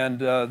 And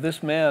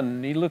this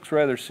man, he looks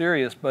rather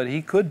serious, but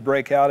he could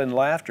break out in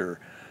laughter,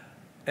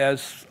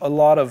 as a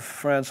lot of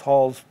Frans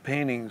Hals'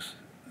 paintings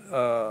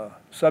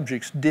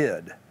subjects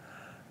did.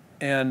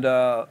 And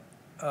the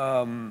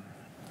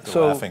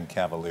Laughing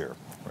Cavalier,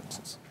 for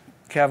instance.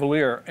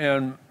 Cavalier,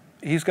 and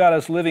he's got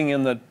us living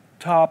in the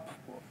top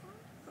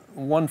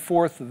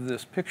 1/4 of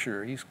this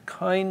picture. He's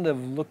kind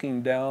of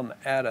looking down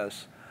at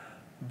us,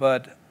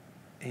 but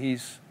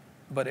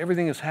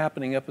everything is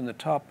happening up in the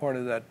top part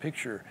of that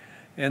picture,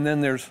 and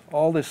then there's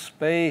all this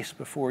space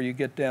before you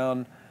get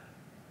down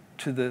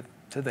to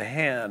the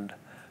hand.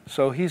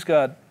 So he's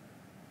got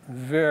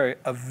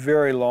a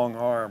very long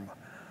arm.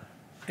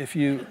 If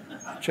you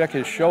check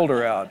his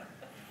shoulder out.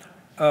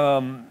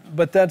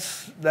 But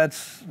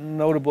that's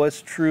notable.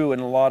 It's true in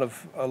a lot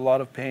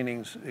of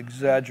paintings.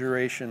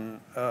 Exaggeration,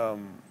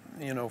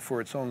 you know,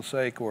 for its own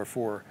sake or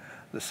for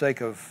the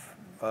sake of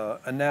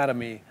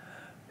anatomy.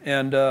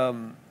 And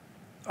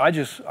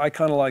I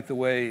kind of like the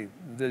way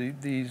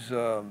these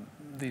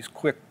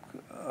quick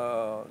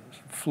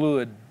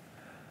fluid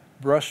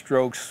brush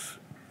strokes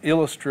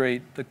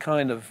illustrate the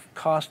kind of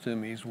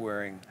costume he's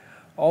wearing.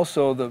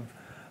 Also,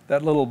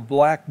 that little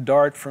black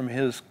dart from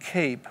his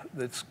cape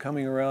that's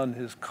coming around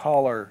his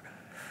collar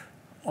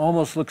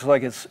almost looks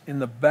like it's in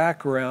the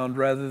background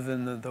rather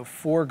than the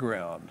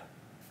foreground.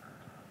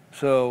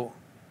 So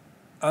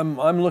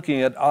I'm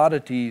looking at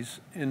oddities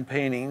in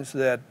paintings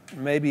that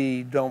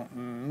maybe don't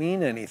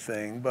mean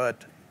anything,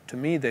 but to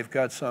me they've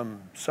got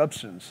some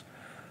substance.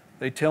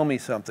 They tell me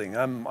something.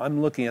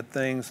 I'm looking at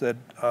things that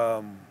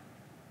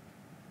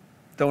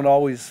don't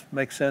always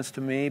make sense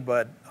to me,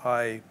 but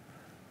I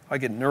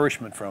get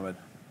nourishment from it.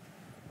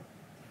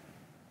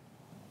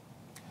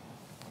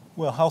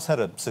 Well, Howell's had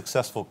a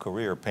successful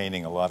career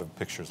painting a lot of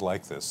pictures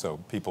like this, so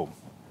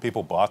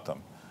people bought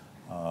them.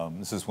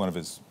 This is one of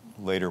his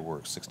later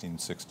works,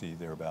 1660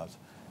 thereabouts,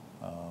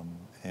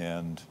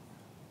 and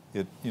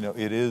it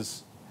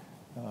is,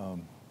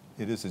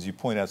 as you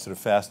point out, sort of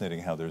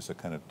fascinating how there's a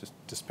kind of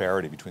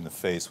disparity between the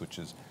face, which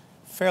is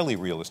fairly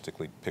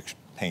realistically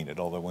painted,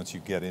 although once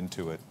you get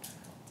into it,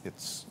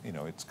 it's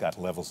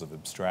got levels of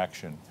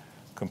abstraction,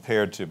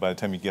 compared to, by the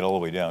time you get all the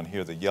way down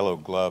here, the yellow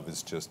glove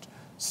is just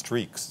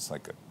streaks. It's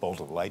like a bolt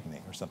of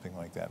lightning or something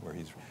like that, where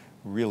he's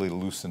really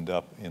loosened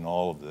up in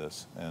all of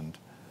this. And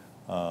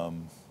I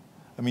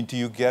mean, do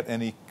you get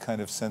any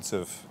kind of sense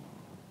of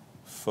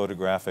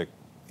photographic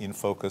in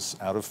focus,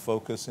 out of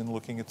focus in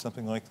looking at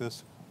something like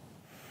this?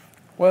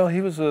 Well,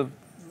 he was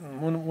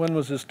when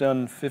was this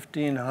done?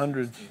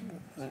 1500s,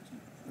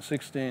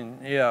 16,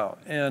 yeah.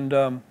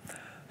 And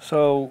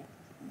so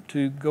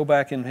to go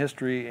back in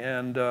history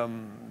and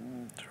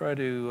try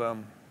to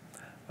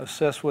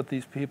assess what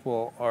these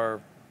people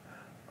are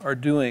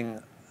doing,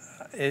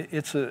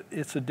 it's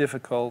a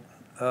difficult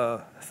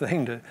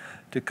thing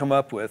to come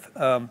up with.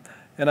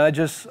 And I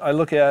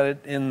look at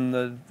it in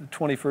the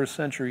 21st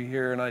century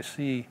here, and I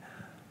see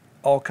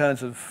all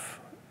kinds of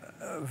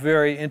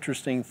very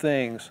interesting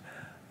things.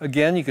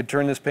 Again, you could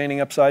turn this painting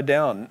upside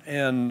down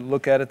and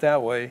look at it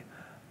that way.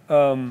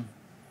 But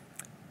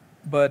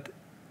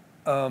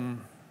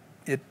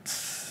it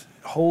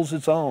holds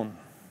its own.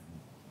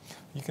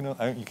 You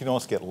can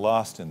almost get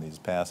lost in these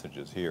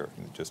passages here.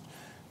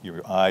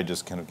 Your eye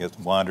just kind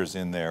of wanders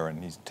in there,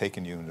 and he's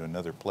taken you into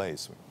another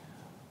place.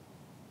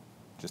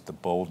 Just the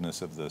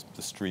boldness of the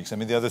streaks. I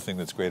mean, the other thing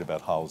that's great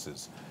about Howell's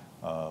is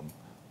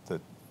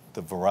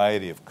the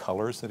variety of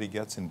colors that he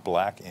gets in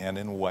black and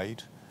in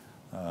white,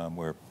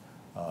 where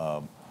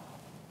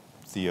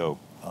Theo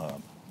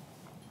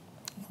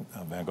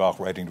Van Gogh,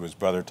 writing to his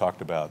brother,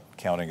 talked about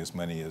counting as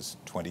many as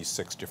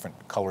 26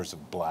 different colors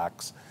of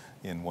blacks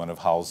in one of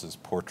Howells's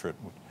portrait,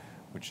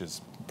 which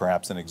is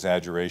perhaps an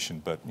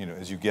exaggeration, but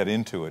as you get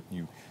into it,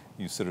 you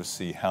sort of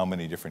see how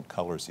many different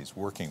colors he's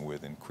working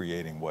with in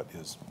creating what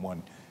is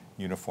one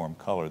uniform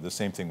color. The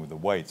same thing with the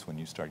whites. When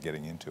you start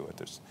getting into it,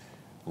 there's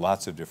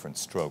lots of different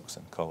strokes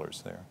and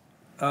colors there.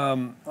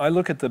 I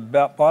look at the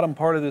bottom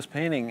part of this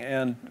painting,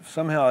 and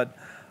somehow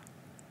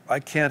I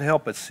can't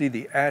help but see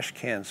the ash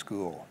can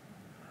school.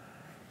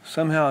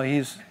 Somehow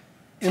he's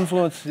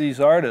influenced these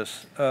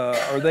artists,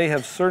 or they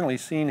have certainly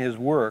seen his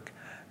work,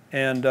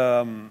 and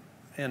the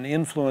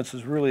influence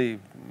is really,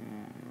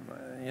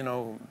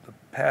 the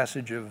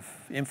passage of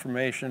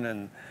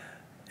information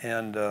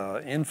and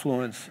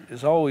influence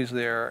is always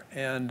there,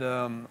 and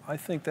I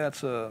think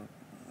that's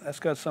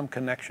got some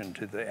connection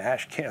to the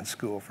ash can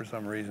school for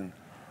some reason.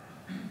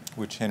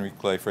 Which Henry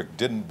Clay Frick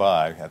didn't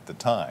buy at the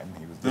time.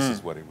 This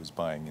is what he was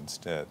buying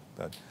instead.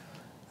 But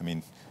I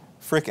mean,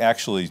 Frick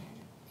actually,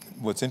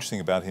 what's interesting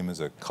about him as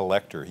a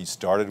collector, he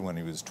started when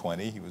he was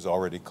 20. He was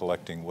already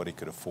collecting what he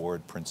could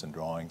afford, prints and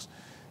drawings.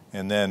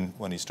 And then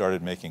when he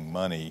started making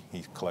money,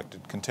 he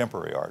collected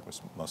contemporary art. It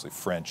was mostly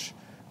French,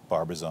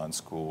 Barbizon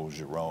School,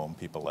 Gérôme,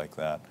 people like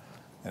that.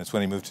 And it's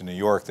when he moved to New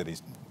York that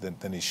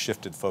then he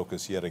shifted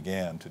focus yet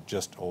again to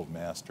just old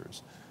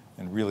masters,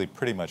 and really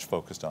pretty much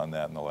focused on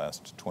that in the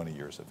last 20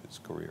 years of his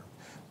career.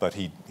 But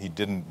he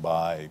didn't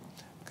buy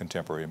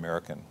contemporary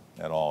American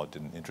at all. It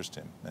didn't interest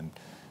him. And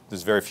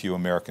there's very few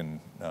American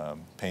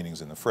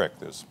paintings in the Frick.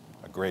 There's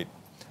a great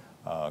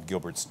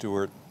Gilbert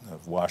Stuart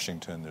of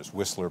Washington. There's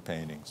Whistler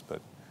paintings,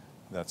 but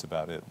that's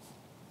about it.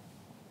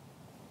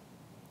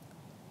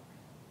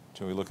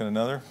 Shall we look at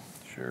another?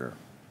 Sure.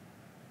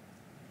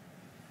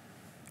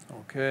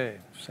 Okay,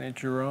 St.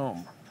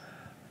 Jerome.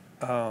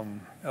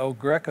 El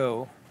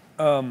Greco.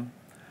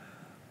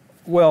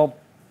 Well,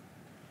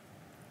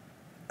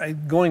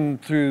 going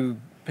through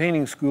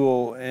painting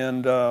school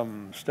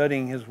and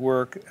studying his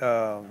work,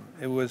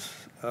 it was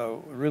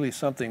really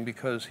something,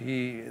 because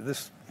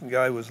this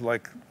guy was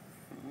like,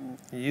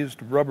 he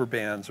used rubber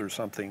bands or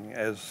something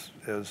as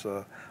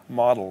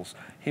models.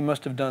 He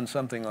must have done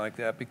something like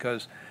that,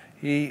 because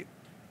he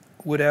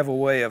would have a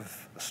way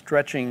of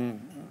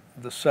stretching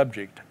the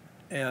subject.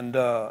 And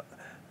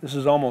this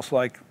is almost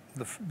like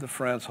the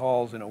Frans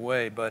Hals in a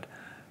way, but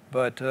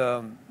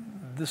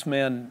this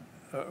man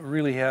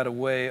really had a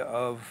way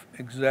of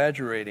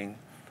exaggerating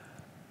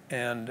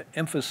and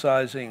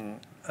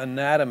emphasizing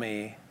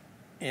anatomy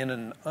in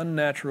an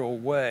unnatural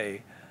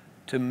way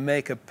to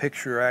make a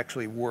picture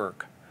actually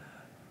work.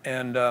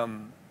 And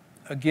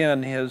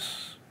again,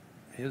 his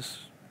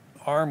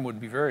arm would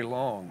be very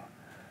long,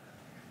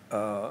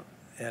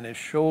 and his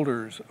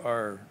shoulders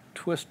are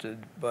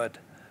twisted, but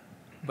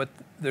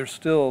there's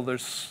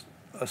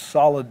a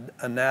solid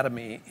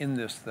anatomy in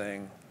this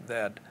thing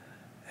that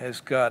has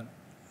got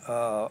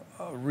a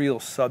real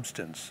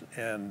substance,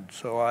 and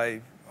so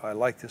I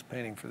like this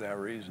painting for that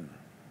reason.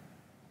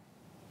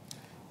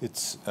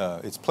 It's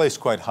placed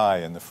quite high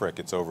in the Frick.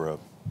 It's over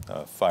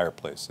a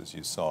fireplace, as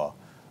you saw,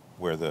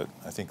 where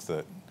I think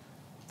the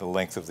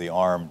length of the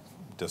arm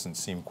doesn't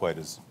seem quite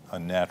as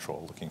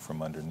unnatural looking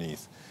from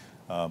underneath.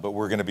 But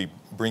we're going to be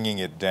bringing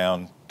it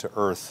down to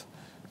earth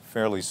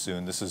fairly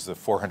soon. This is the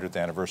 400th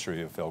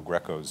anniversary of El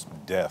Greco's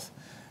death,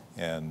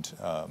 and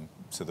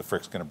so the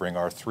Frick's going to bring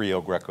our 3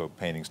 El Greco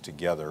paintings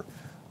together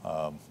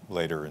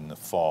later in the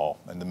fall,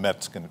 and the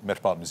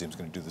Metropolitan Museum is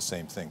going to do the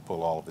same thing,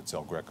 pull all of its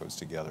El Grecos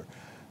together.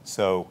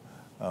 So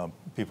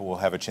people will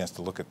have a chance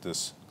to look at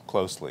this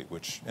closely,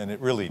 and it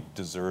really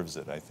deserves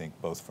it, I think,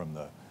 both from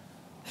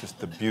just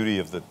the beauty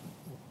of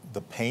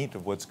the paint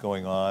of what's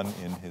going on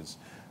in his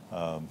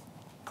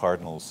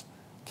cardinal's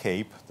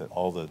cape, that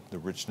all the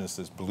richness,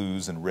 there's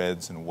blues and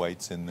reds and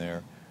whites in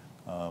there.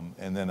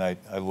 And then I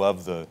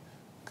love the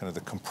kind of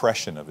the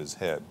compression of his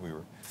head. We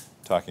were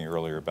talking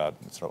earlier about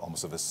sort of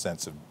almost of a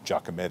sense of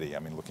Giacometti, I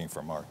mean, looking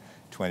from our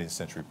 20th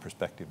century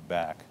perspective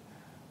back.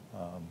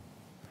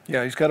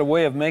 Yeah, he's got a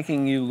way of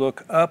making you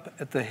look up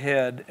at the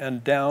head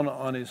and down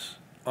on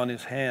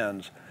his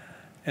hands.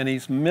 And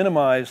he's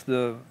minimized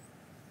the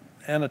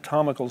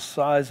anatomical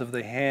size of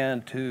the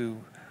hand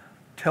to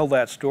tell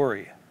that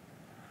story.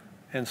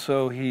 And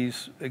so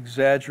he's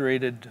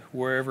exaggerated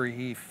wherever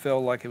he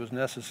felt like it was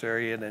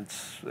necessary, and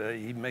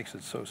he makes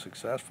it so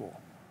successful.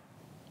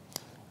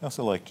 I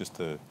also like just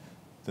the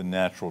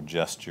natural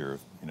gesture.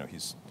 You know,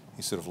 he's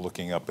sort of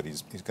looking up, but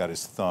he's got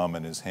his thumb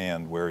and his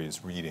hand where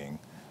he's reading,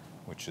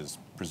 which is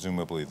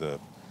presumably the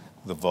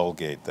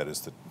Vulgate, that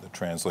is the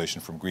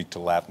translation from Greek to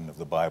Latin of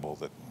the Bible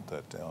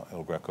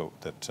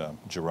that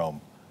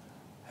Jerome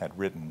had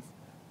written.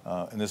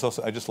 And there's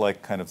also, I just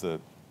like kind of the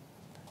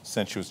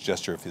sensuous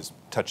gesture of his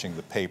touching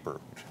the paper.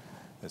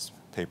 This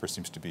paper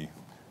seems to be,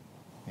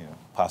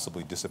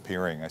 possibly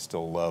disappearing. I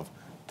still love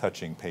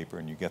touching paper,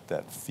 and you get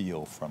that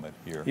feel from it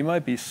here. He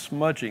might be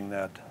smudging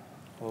that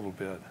a little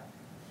bit.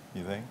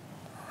 You think?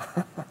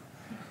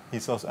 I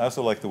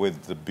also like the way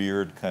that the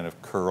beard kind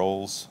of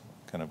curls,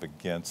 kind of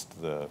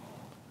against the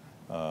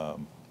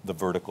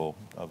vertical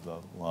of the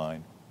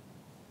line.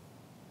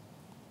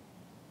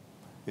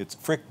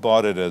 Frick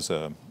bought it as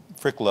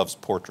Frick loves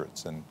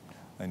portraits, and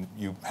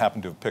you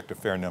happen to have picked a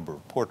fair number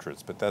of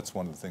portraits, but that's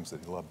one of the things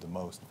that he loved the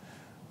most.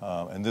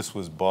 And this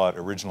was bought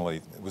originally,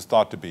 it was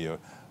thought to be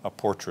a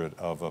portrait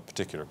of a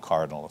particular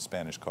cardinal, a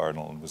Spanish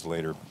cardinal, and was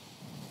later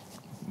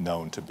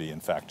known to be, in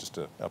fact, just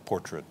a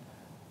portrait,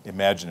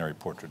 imaginary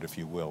portrait, if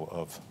you will,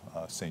 of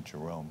St.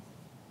 Jerome.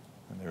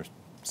 And there's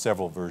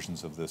several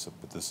versions of this,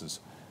 but this is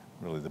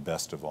really the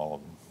best of all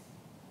of them.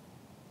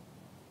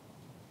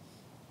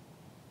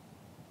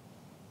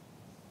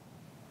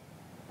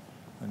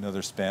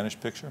 Another Spanish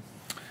picture?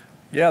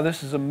 Yeah,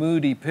 this is a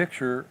moody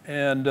picture,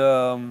 and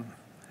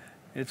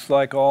it's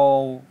like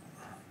all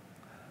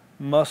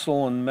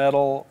muscle and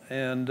metal,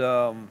 and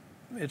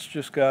it's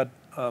just got,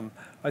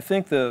 I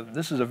think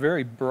this is a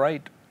very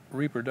bright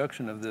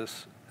reproduction of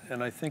this,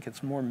 and I think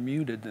it's more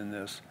muted than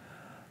this.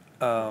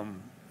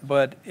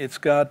 But it's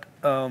got,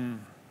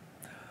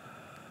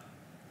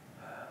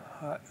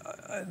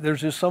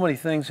 there's just so many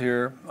things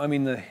here. I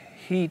mean, the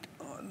heat,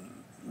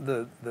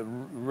 the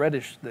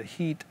reddish, the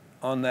heat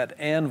on that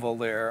anvil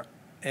there,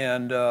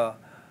 and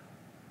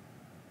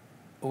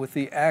with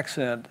the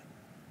accent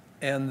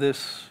and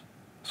this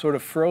sort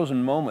of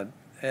frozen moment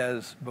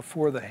as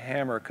before the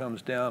hammer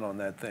comes down on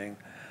that thing,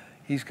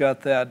 he's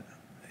got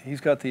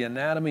the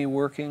anatomy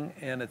working,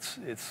 and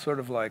it's sort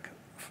of like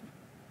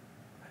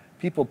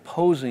people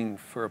posing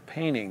for a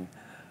painting,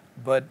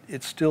 but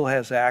it still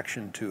has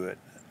action to it.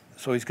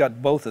 So he's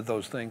got both of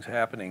those things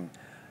happening,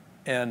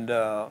 and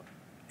of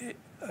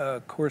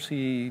course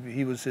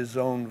he was his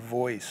own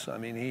voice. I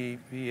mean, he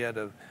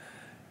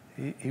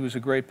was a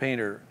great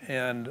painter,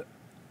 and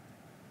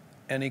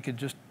he could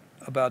just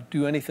about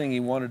do anything he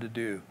wanted to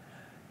do.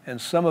 And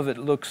some of it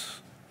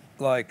looks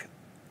like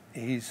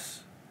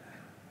he's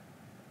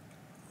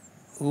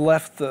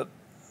left the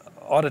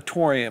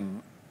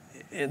auditorium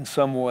in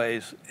some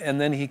ways,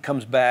 and then he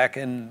comes back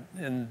and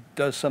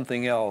does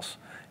something else.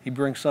 He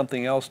brings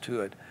something else to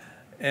it,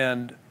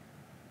 and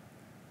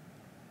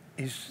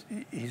he's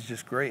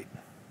just great.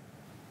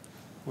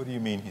 What do you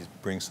mean he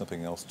brings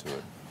something else to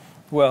it?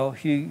 Well,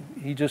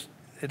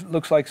 it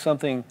looks like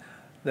something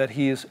that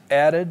he has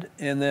added,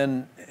 and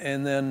then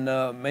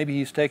maybe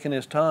he's taken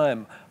his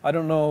time. I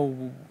don't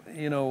know,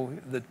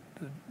 the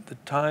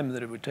time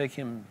that it would take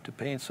him to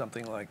paint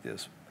something like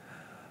this,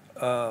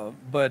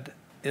 but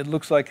it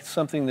looks like it's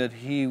something that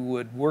he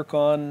would work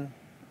on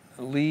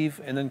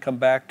leave and then come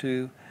back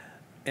to,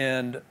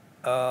 and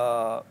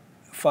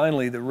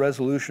finally the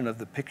resolution of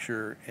the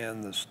picture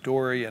and the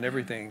story and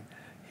everything,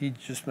 he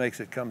just makes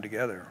it come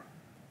together.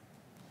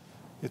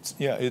 It's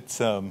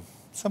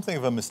something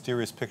of a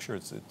mysterious picture.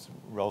 It's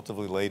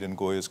relatively late in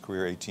Goya's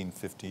career,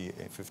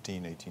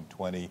 1815,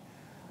 1820,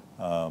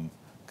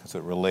 because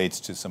it relates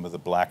to some of the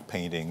black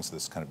paintings,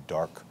 this kind of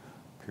dark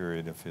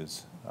period of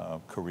his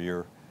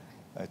career.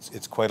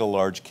 It's quite a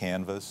large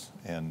canvas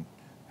and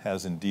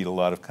has indeed a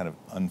lot of kind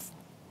of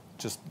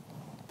just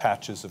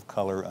patches of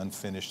color,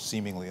 unfinished,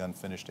 seemingly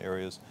unfinished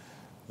areas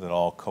that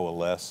all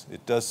coalesce.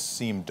 It does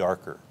seem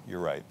darker,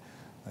 you're right.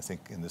 I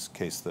think in this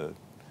case the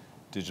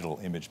digital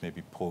image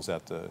maybe pulls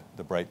out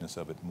the brightness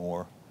of it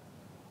more.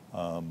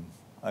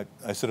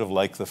 I sort of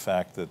like the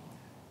fact that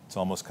it's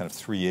almost kind of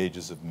three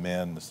ages of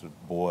men, the sort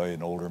of boy,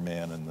 an older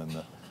man, and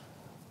then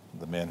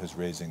the man who's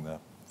raising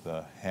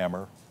the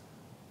hammer.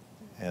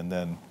 And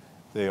then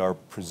they are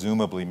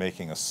presumably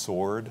making a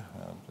sword.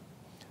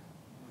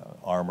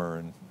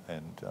 Armor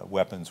and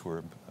weapons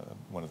were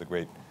one of the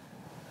great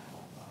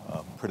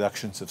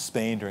productions of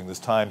Spain during this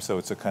time, so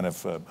it's a kind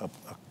of a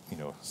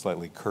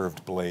slightly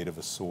curved blade of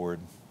a sword.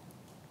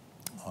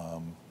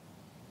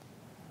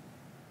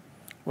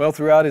 Well,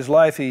 throughout his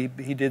life, he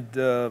did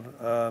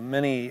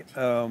many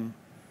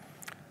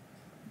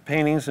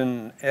paintings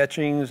and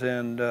etchings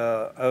and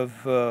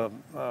of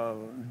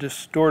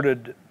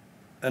distorted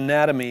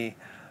anatomy,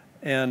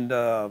 and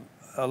a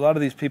lot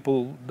of these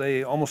people,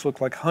 they almost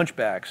look like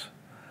hunchbacks,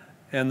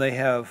 and they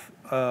have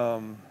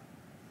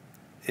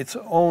its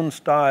own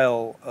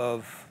style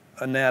of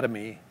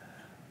anatomy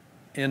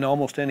in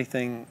almost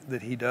anything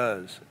that he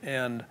does,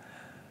 and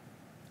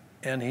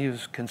he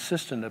was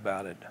consistent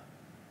about it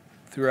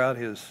throughout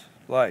his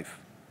life.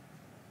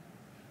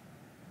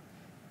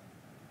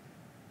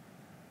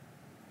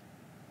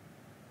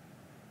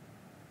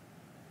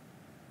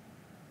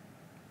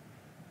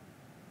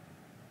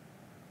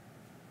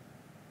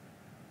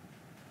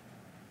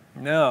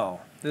 Now,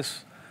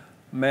 this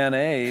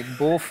Manet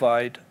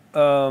bullfight,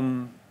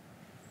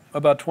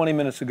 about 20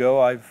 minutes ago,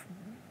 I've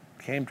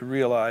came to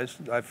realize,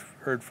 I've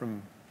heard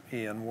from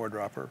Ian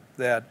Wardropper,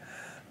 that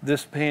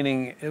this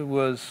painting, it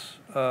was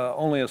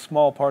only a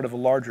small part of a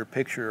larger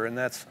picture, and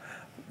that's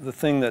the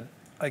thing that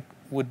I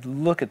would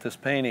look at this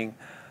painting.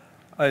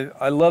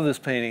 I love this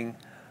painting,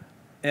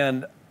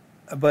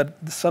 but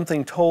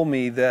something told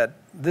me that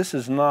this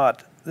is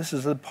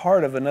a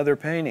part of another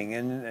painting,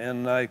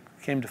 and I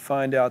came to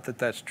find out that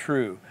that's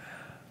true.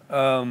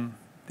 And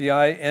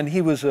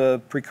he was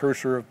a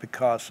precursor of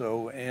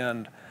Picasso,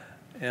 and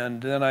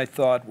then I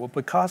thought, well,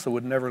 Picasso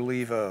would never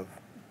leave a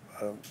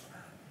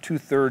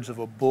 2/3 of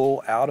a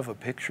bull out of a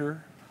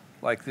picture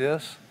like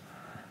this,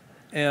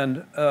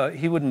 and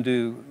he wouldn't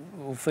do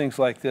things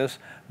like this.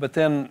 But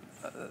then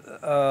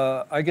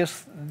I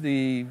guess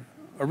the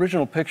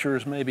original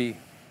pictures maybe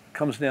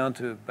comes down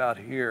to about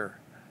here,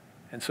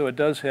 and so it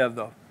does have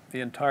the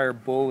entire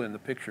bull in the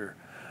picture.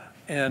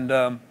 And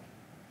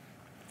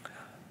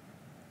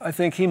I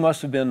think he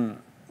must have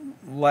been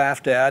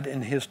laughed at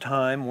in his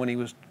time when he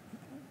was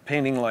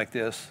painting like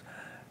this.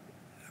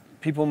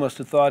 People must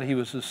have thought he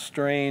was a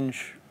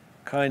strange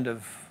kind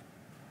of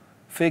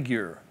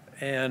figure.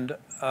 And,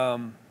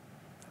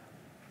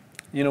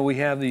 we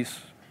have these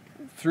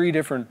three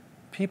different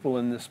people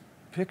in this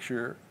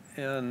picture,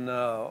 and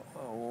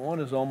one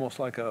is almost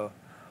like a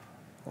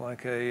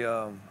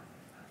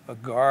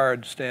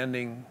guard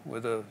standing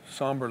with a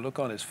somber look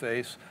on his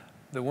face.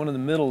 The one in the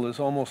middle is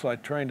almost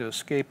like trying to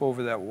escape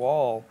over that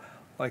wall,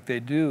 like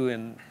they do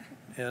in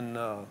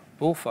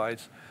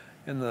bullfights.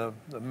 And the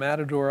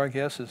matador, I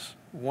guess, is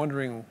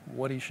wondering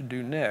what he should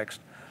do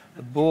next.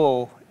 The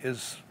bull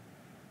is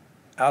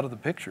out of the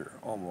picture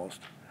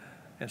almost.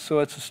 And so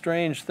it's a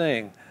strange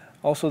thing.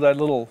 Also, that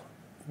little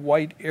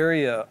white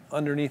area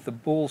underneath the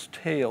bull's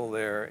tail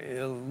there,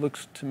 it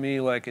looks to me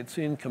like it's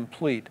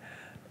incomplete.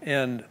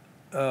 And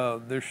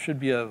there should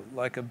be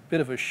like a bit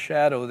of a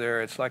shadow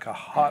there. It's like a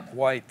hot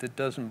white that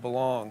doesn't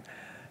belong.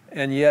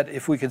 And yet,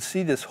 if we could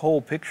see this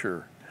whole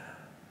picture,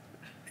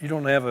 you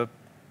don't have a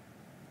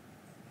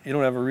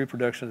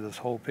reproduction of this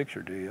whole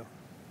picture, do you?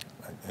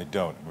 I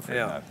don't. I'm afraid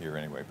not here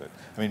anyway. But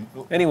I mean,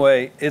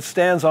 anyway, it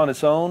stands on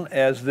its own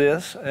as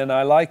this, and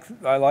I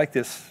like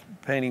this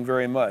painting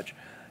very much.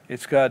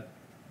 It's got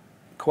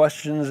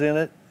questions in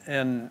it,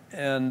 and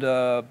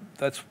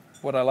that's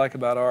what I like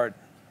about art.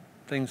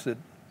 Things that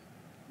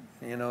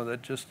that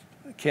just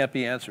can't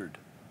be answered.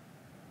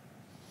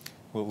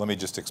 Well, let me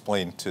just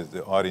explain to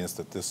the audience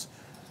that this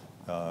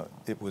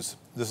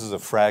is a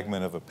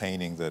fragment of a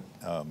painting that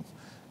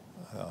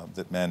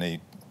that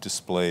Manet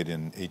displayed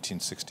in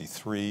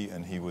 1863,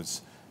 and he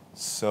was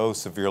so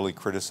severely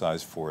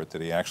criticized for it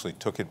that he actually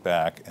took it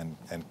back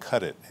and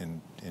cut it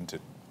into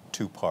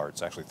two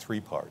parts, actually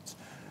three parts.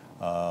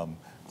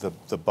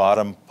 The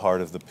bottom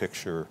part of the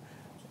picture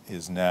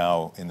is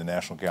now in the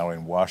National Gallery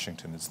in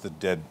Washington. It's the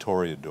dead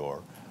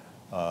toreador.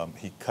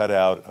 He cut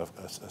out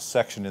a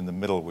section in the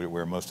middle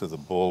where most of the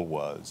bull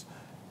was,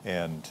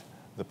 and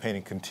the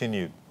painting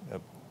continued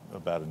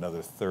about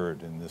another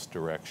third in this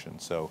direction.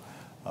 So,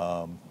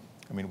 I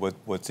mean,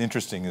 what's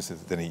interesting is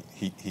that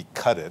he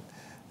cut it,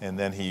 and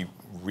then he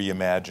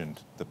reimagined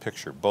the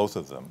picture, both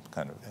of them,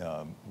 kind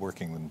of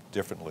working them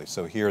differently.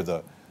 So here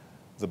the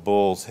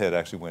bull's head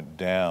actually went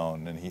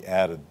down, and he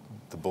added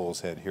the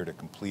bull's head here to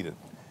complete it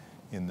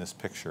in this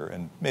picture,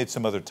 and made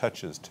some other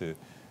touches to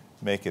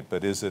make it.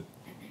 But is it?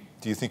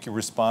 Do you think you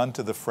respond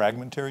to the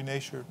fragmentary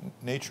nature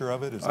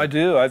of it? I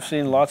do. I've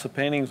seen lots of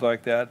paintings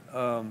like that.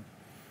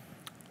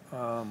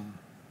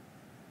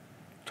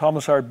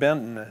 Thomas Hart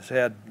Benton has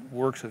had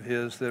works of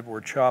his that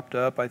were chopped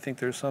up. I think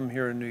there's some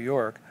here in New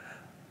York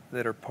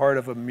that are part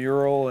of a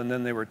mural, and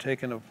then they were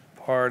taken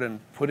apart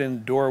and put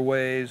in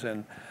doorways.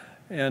 And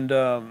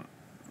I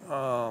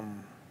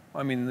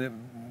mean, the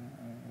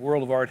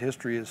world of art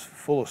history is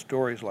full of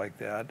stories like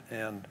that.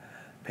 And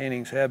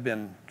paintings have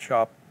been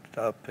chopped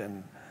up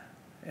and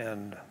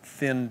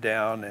thinned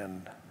down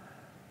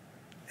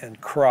and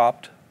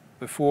cropped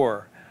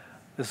before.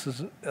 This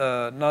is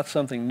not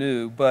something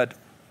new, but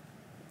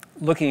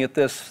looking at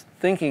this,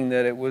 thinking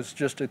that it was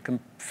just a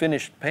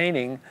finished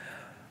painting,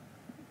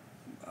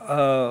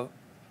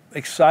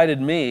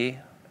 excited me,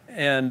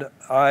 and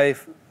I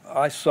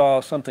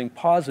saw something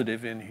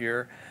positive in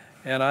here,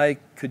 and I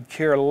could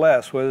care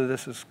less whether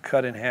this is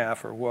cut in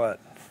half or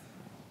what.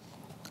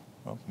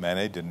 Well,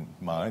 Manet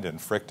didn't mind, and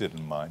Frick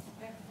didn't mind.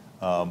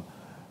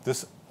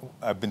 This,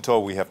 I've been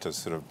told we have to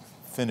sort of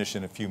finish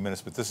in a few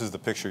minutes, but this is the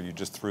picture you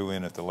just threw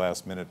in at the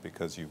last minute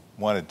because you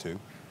wanted to.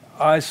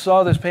 I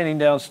saw this painting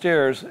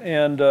downstairs,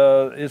 and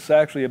it's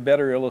actually a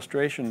better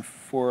illustration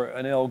for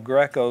an El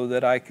Greco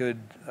that I could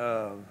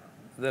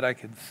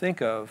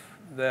think of.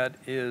 That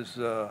is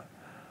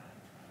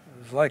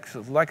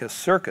like a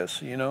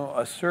circus, you know,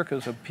 a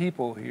circus of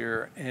people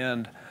here,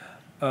 and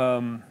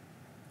the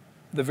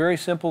very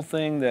simple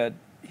thing that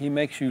he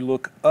makes you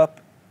look up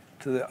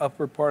to the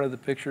upper part of the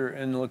picture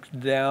and looks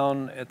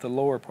down at the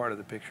lower part of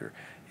the picture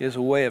is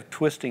a way of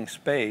twisting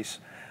space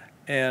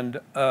and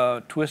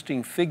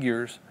twisting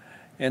figures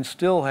and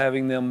still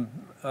having them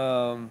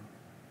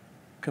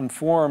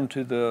conform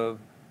to the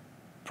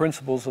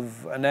principles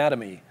of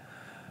anatomy.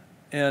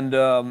 And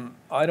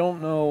I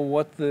don't know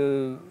what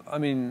I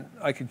mean,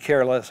 I could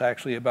care less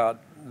actually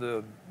about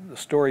the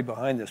story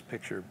behind this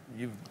picture.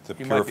 The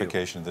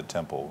purification of the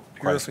temple.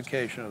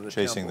 Purification of the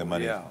temple. Chasing the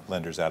money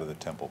lenders out of the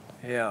temple.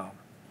 Yeah.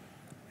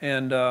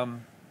 And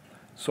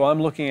so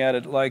I'm looking at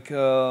it like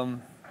a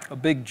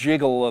big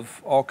jiggle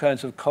of all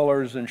kinds of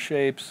colors and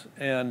shapes,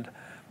 and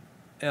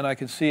I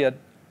can see it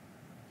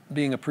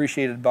being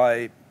appreciated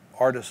by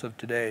artists of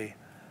today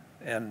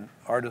and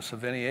artists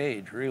of any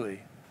age,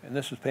 really. And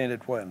this was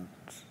painted when?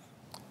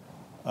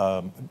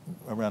 Around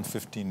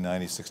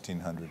 1590,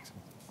 1600.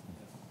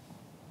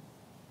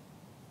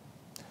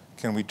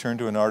 Can we turn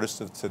to an artist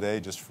of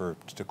today just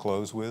to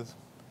close with?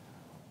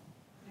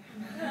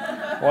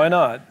 Why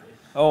not?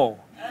 Oh.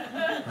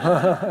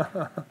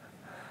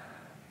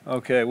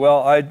 Okay,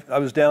 well, I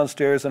was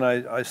downstairs and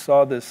I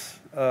saw this,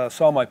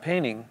 saw my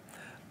painting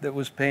that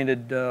was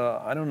painted,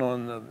 I don't know,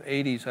 in the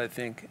 80s, I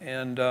think,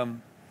 and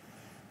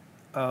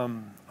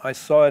I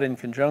saw it in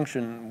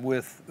conjunction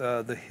with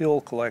the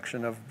Hill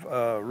collection of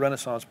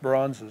Renaissance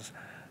bronzes,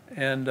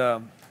 and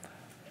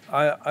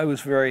I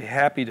was very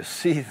happy to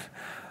see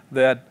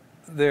that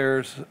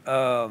there's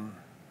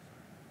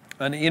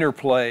an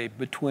interplay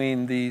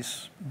between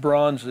these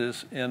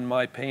bronzes and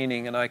my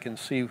painting, and I can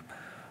see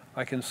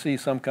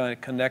some kind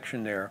of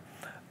connection there.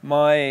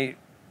 My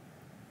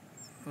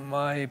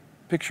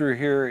picture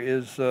here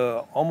is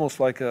almost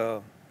like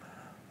a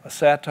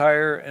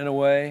satire in a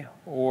way,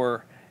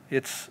 or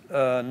it's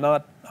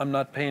not. I'm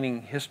not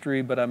painting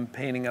history, but I'm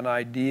painting an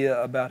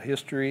idea about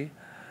history,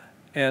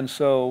 and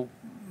so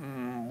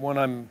when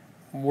I'm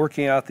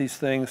working out these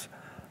things,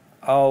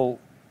 I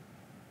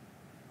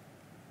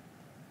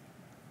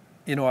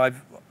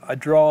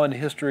draw in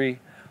history,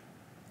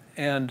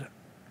 and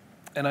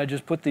I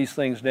just put these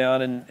things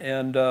down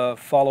and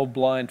follow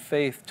blind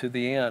faith to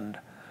the end,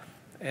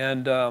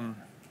 and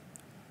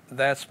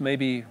that's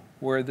maybe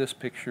where this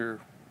picture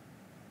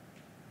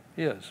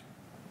is.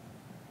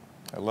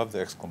 I love the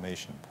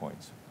exclamation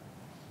points.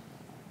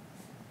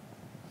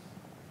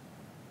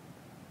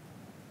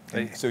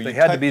 They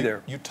had to be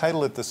there. You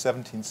title it the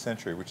 17th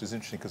Century, which is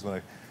interesting because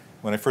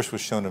when I first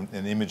was shown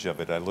an image of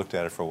it, I looked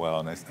at it for a while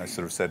and I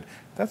sort of said,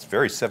 that's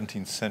very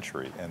 17th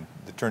century. And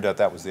it turned out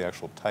that was the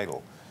actual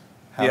title.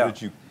 How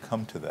did you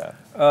come to that?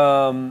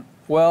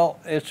 Well,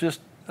 it's just,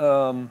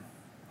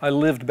 I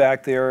lived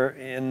back there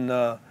in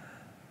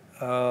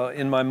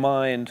my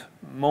mind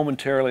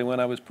momentarily when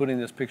I was putting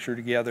this picture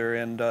together,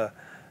 and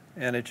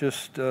it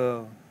just,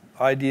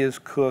 ideas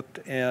cooked,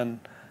 and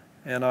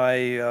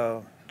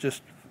I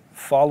just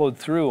followed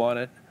through on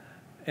it,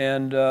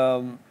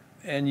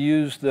 and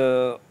used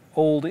the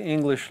Old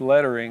English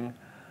lettering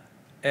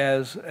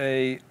as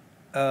a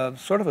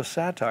sort of a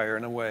satire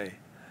in a way,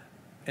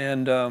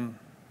 and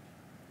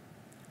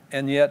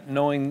yet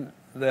knowing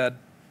that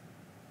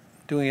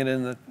doing it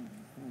in the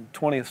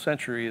 20th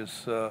century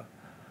is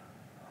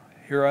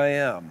here I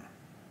am.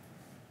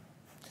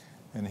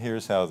 And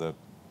here's how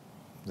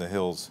the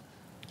Hills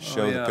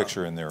show the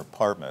picture in their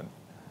apartment.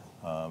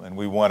 And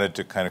we wanted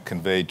to kind of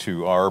convey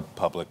to our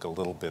public a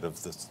little bit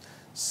of the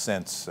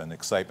sense and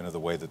excitement of the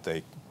way that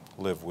they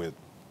live with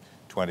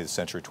 20th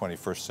century,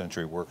 21st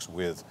century works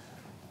with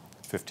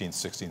 15th,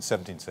 16th,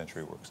 17th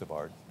century works of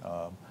art.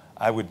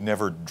 I would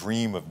never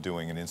dream of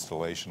doing an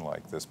installation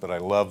like this, but I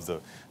love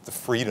the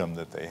freedom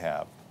that they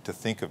have to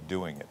think of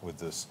doing it with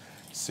this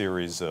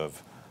series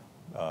of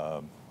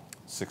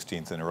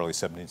 16th and early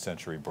 17th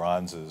century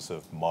bronzes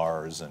of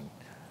Mars and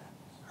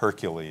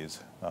Hercules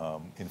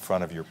in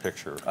front of your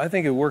picture. I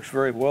think it works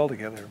very well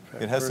together.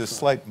 It has this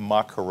slight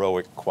mock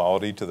heroic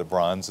quality to the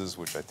bronzes,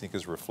 which I think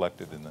is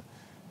reflected in the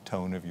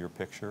tone of your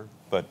picture.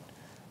 But,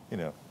 you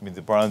know, I mean,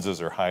 the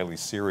bronzes are highly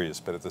serious,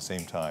 but at the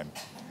same time,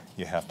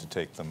 you have to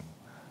take them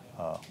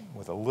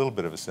with a little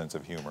bit of a sense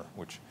of humor,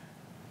 which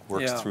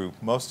works through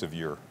most of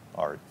your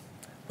art.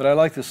 But I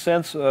like the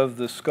sense of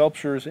the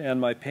sculptures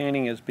and my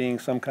painting as being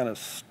some kind of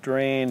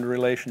strained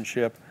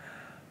relationship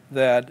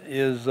that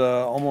is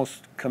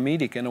almost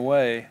comedic in a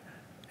way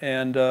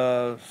and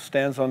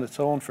stands on its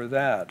own for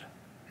that.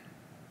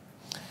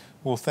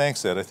 Well,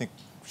 thanks, Ed. I think,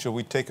 shall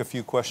we take a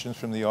few questions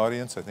from the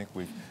audience? I think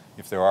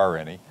if there are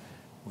any,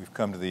 we've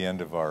come to the end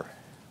of our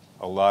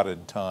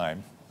allotted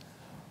time.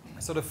 I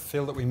sort of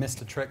feel that we missed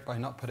a trick by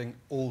not putting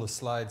all the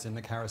slides in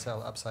the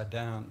carousel upside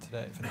down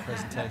today for the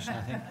presentation.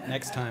 I think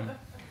next time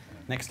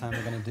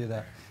we're going to do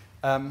that.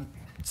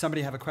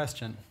 Somebody have a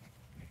question?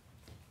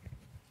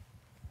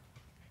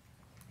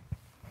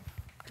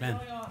 Glenn.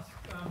 Can I ask,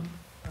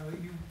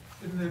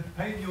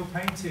 in your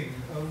painting,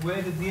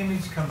 where did the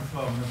image come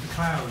from of the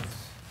clouds?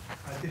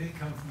 Did it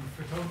come from a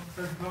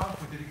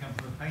photograph or did it come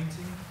from a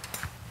painting?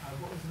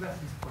 What was the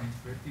reference point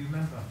for it? Do you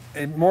remember?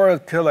 It more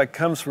like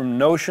comes from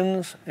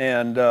notions,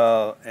 and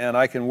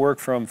I can work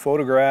from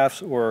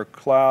photographs or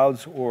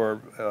clouds or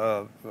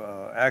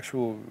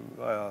actual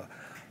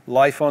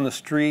life on the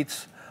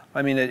streets.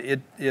 I mean,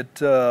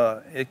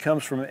 it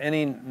comes from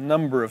any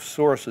number of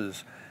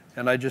sources,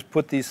 and I just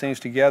put these things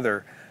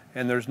together,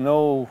 and there's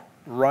no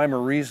rhyme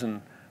or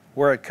reason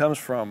where it comes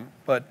from,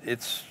 but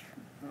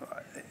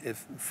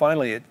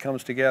finally it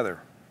comes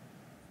together.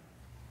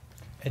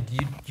 Ed,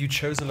 you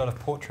chose a lot of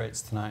portraits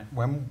tonight.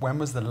 When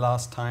was the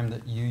last time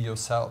that you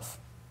yourself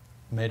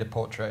made a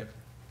portrait?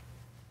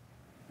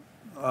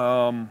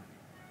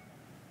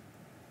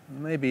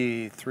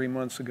 Maybe 3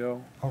 months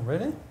ago. Oh,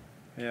 really?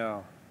 Yeah.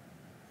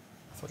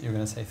 I thought you were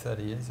going to say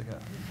 30 years ago.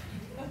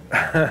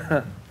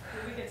 Did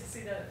we get to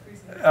see that at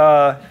Frieze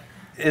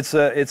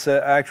Masters? It's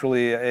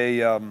actually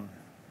a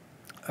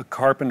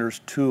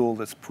carpenter's tool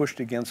that's pushed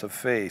against a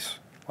face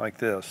like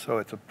this, so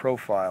it's a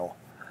profile.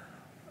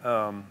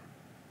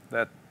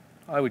 That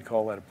I would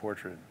call that a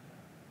portrait.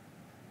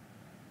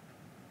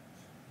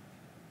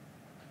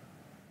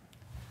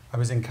 I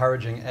was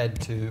encouraging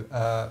Ed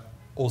to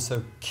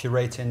also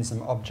curate in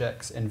some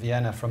objects in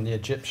Vienna from the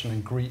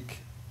Egyptian,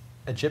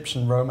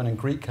 Roman and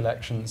Greek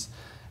collections,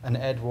 and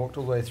Ed walked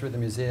all the way through the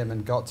museum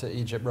and got to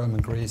Egypt, Rome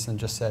and Greece and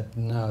just said,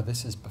 no,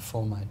 this is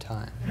before my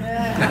time.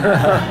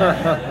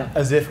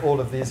 As if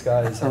all of these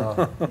guys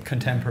are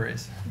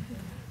contemporaries.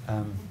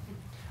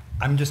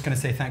 I'm just going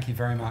to say thank you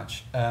very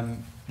much.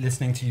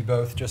 Listening to you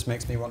both just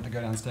makes me want to go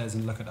downstairs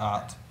and look at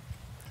art,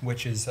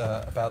 which is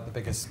about the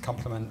biggest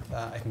compliment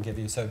I can give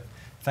you. So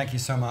thank you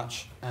so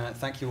much.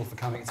 Thank you all for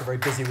coming. It's a very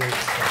busy week.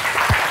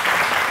 So.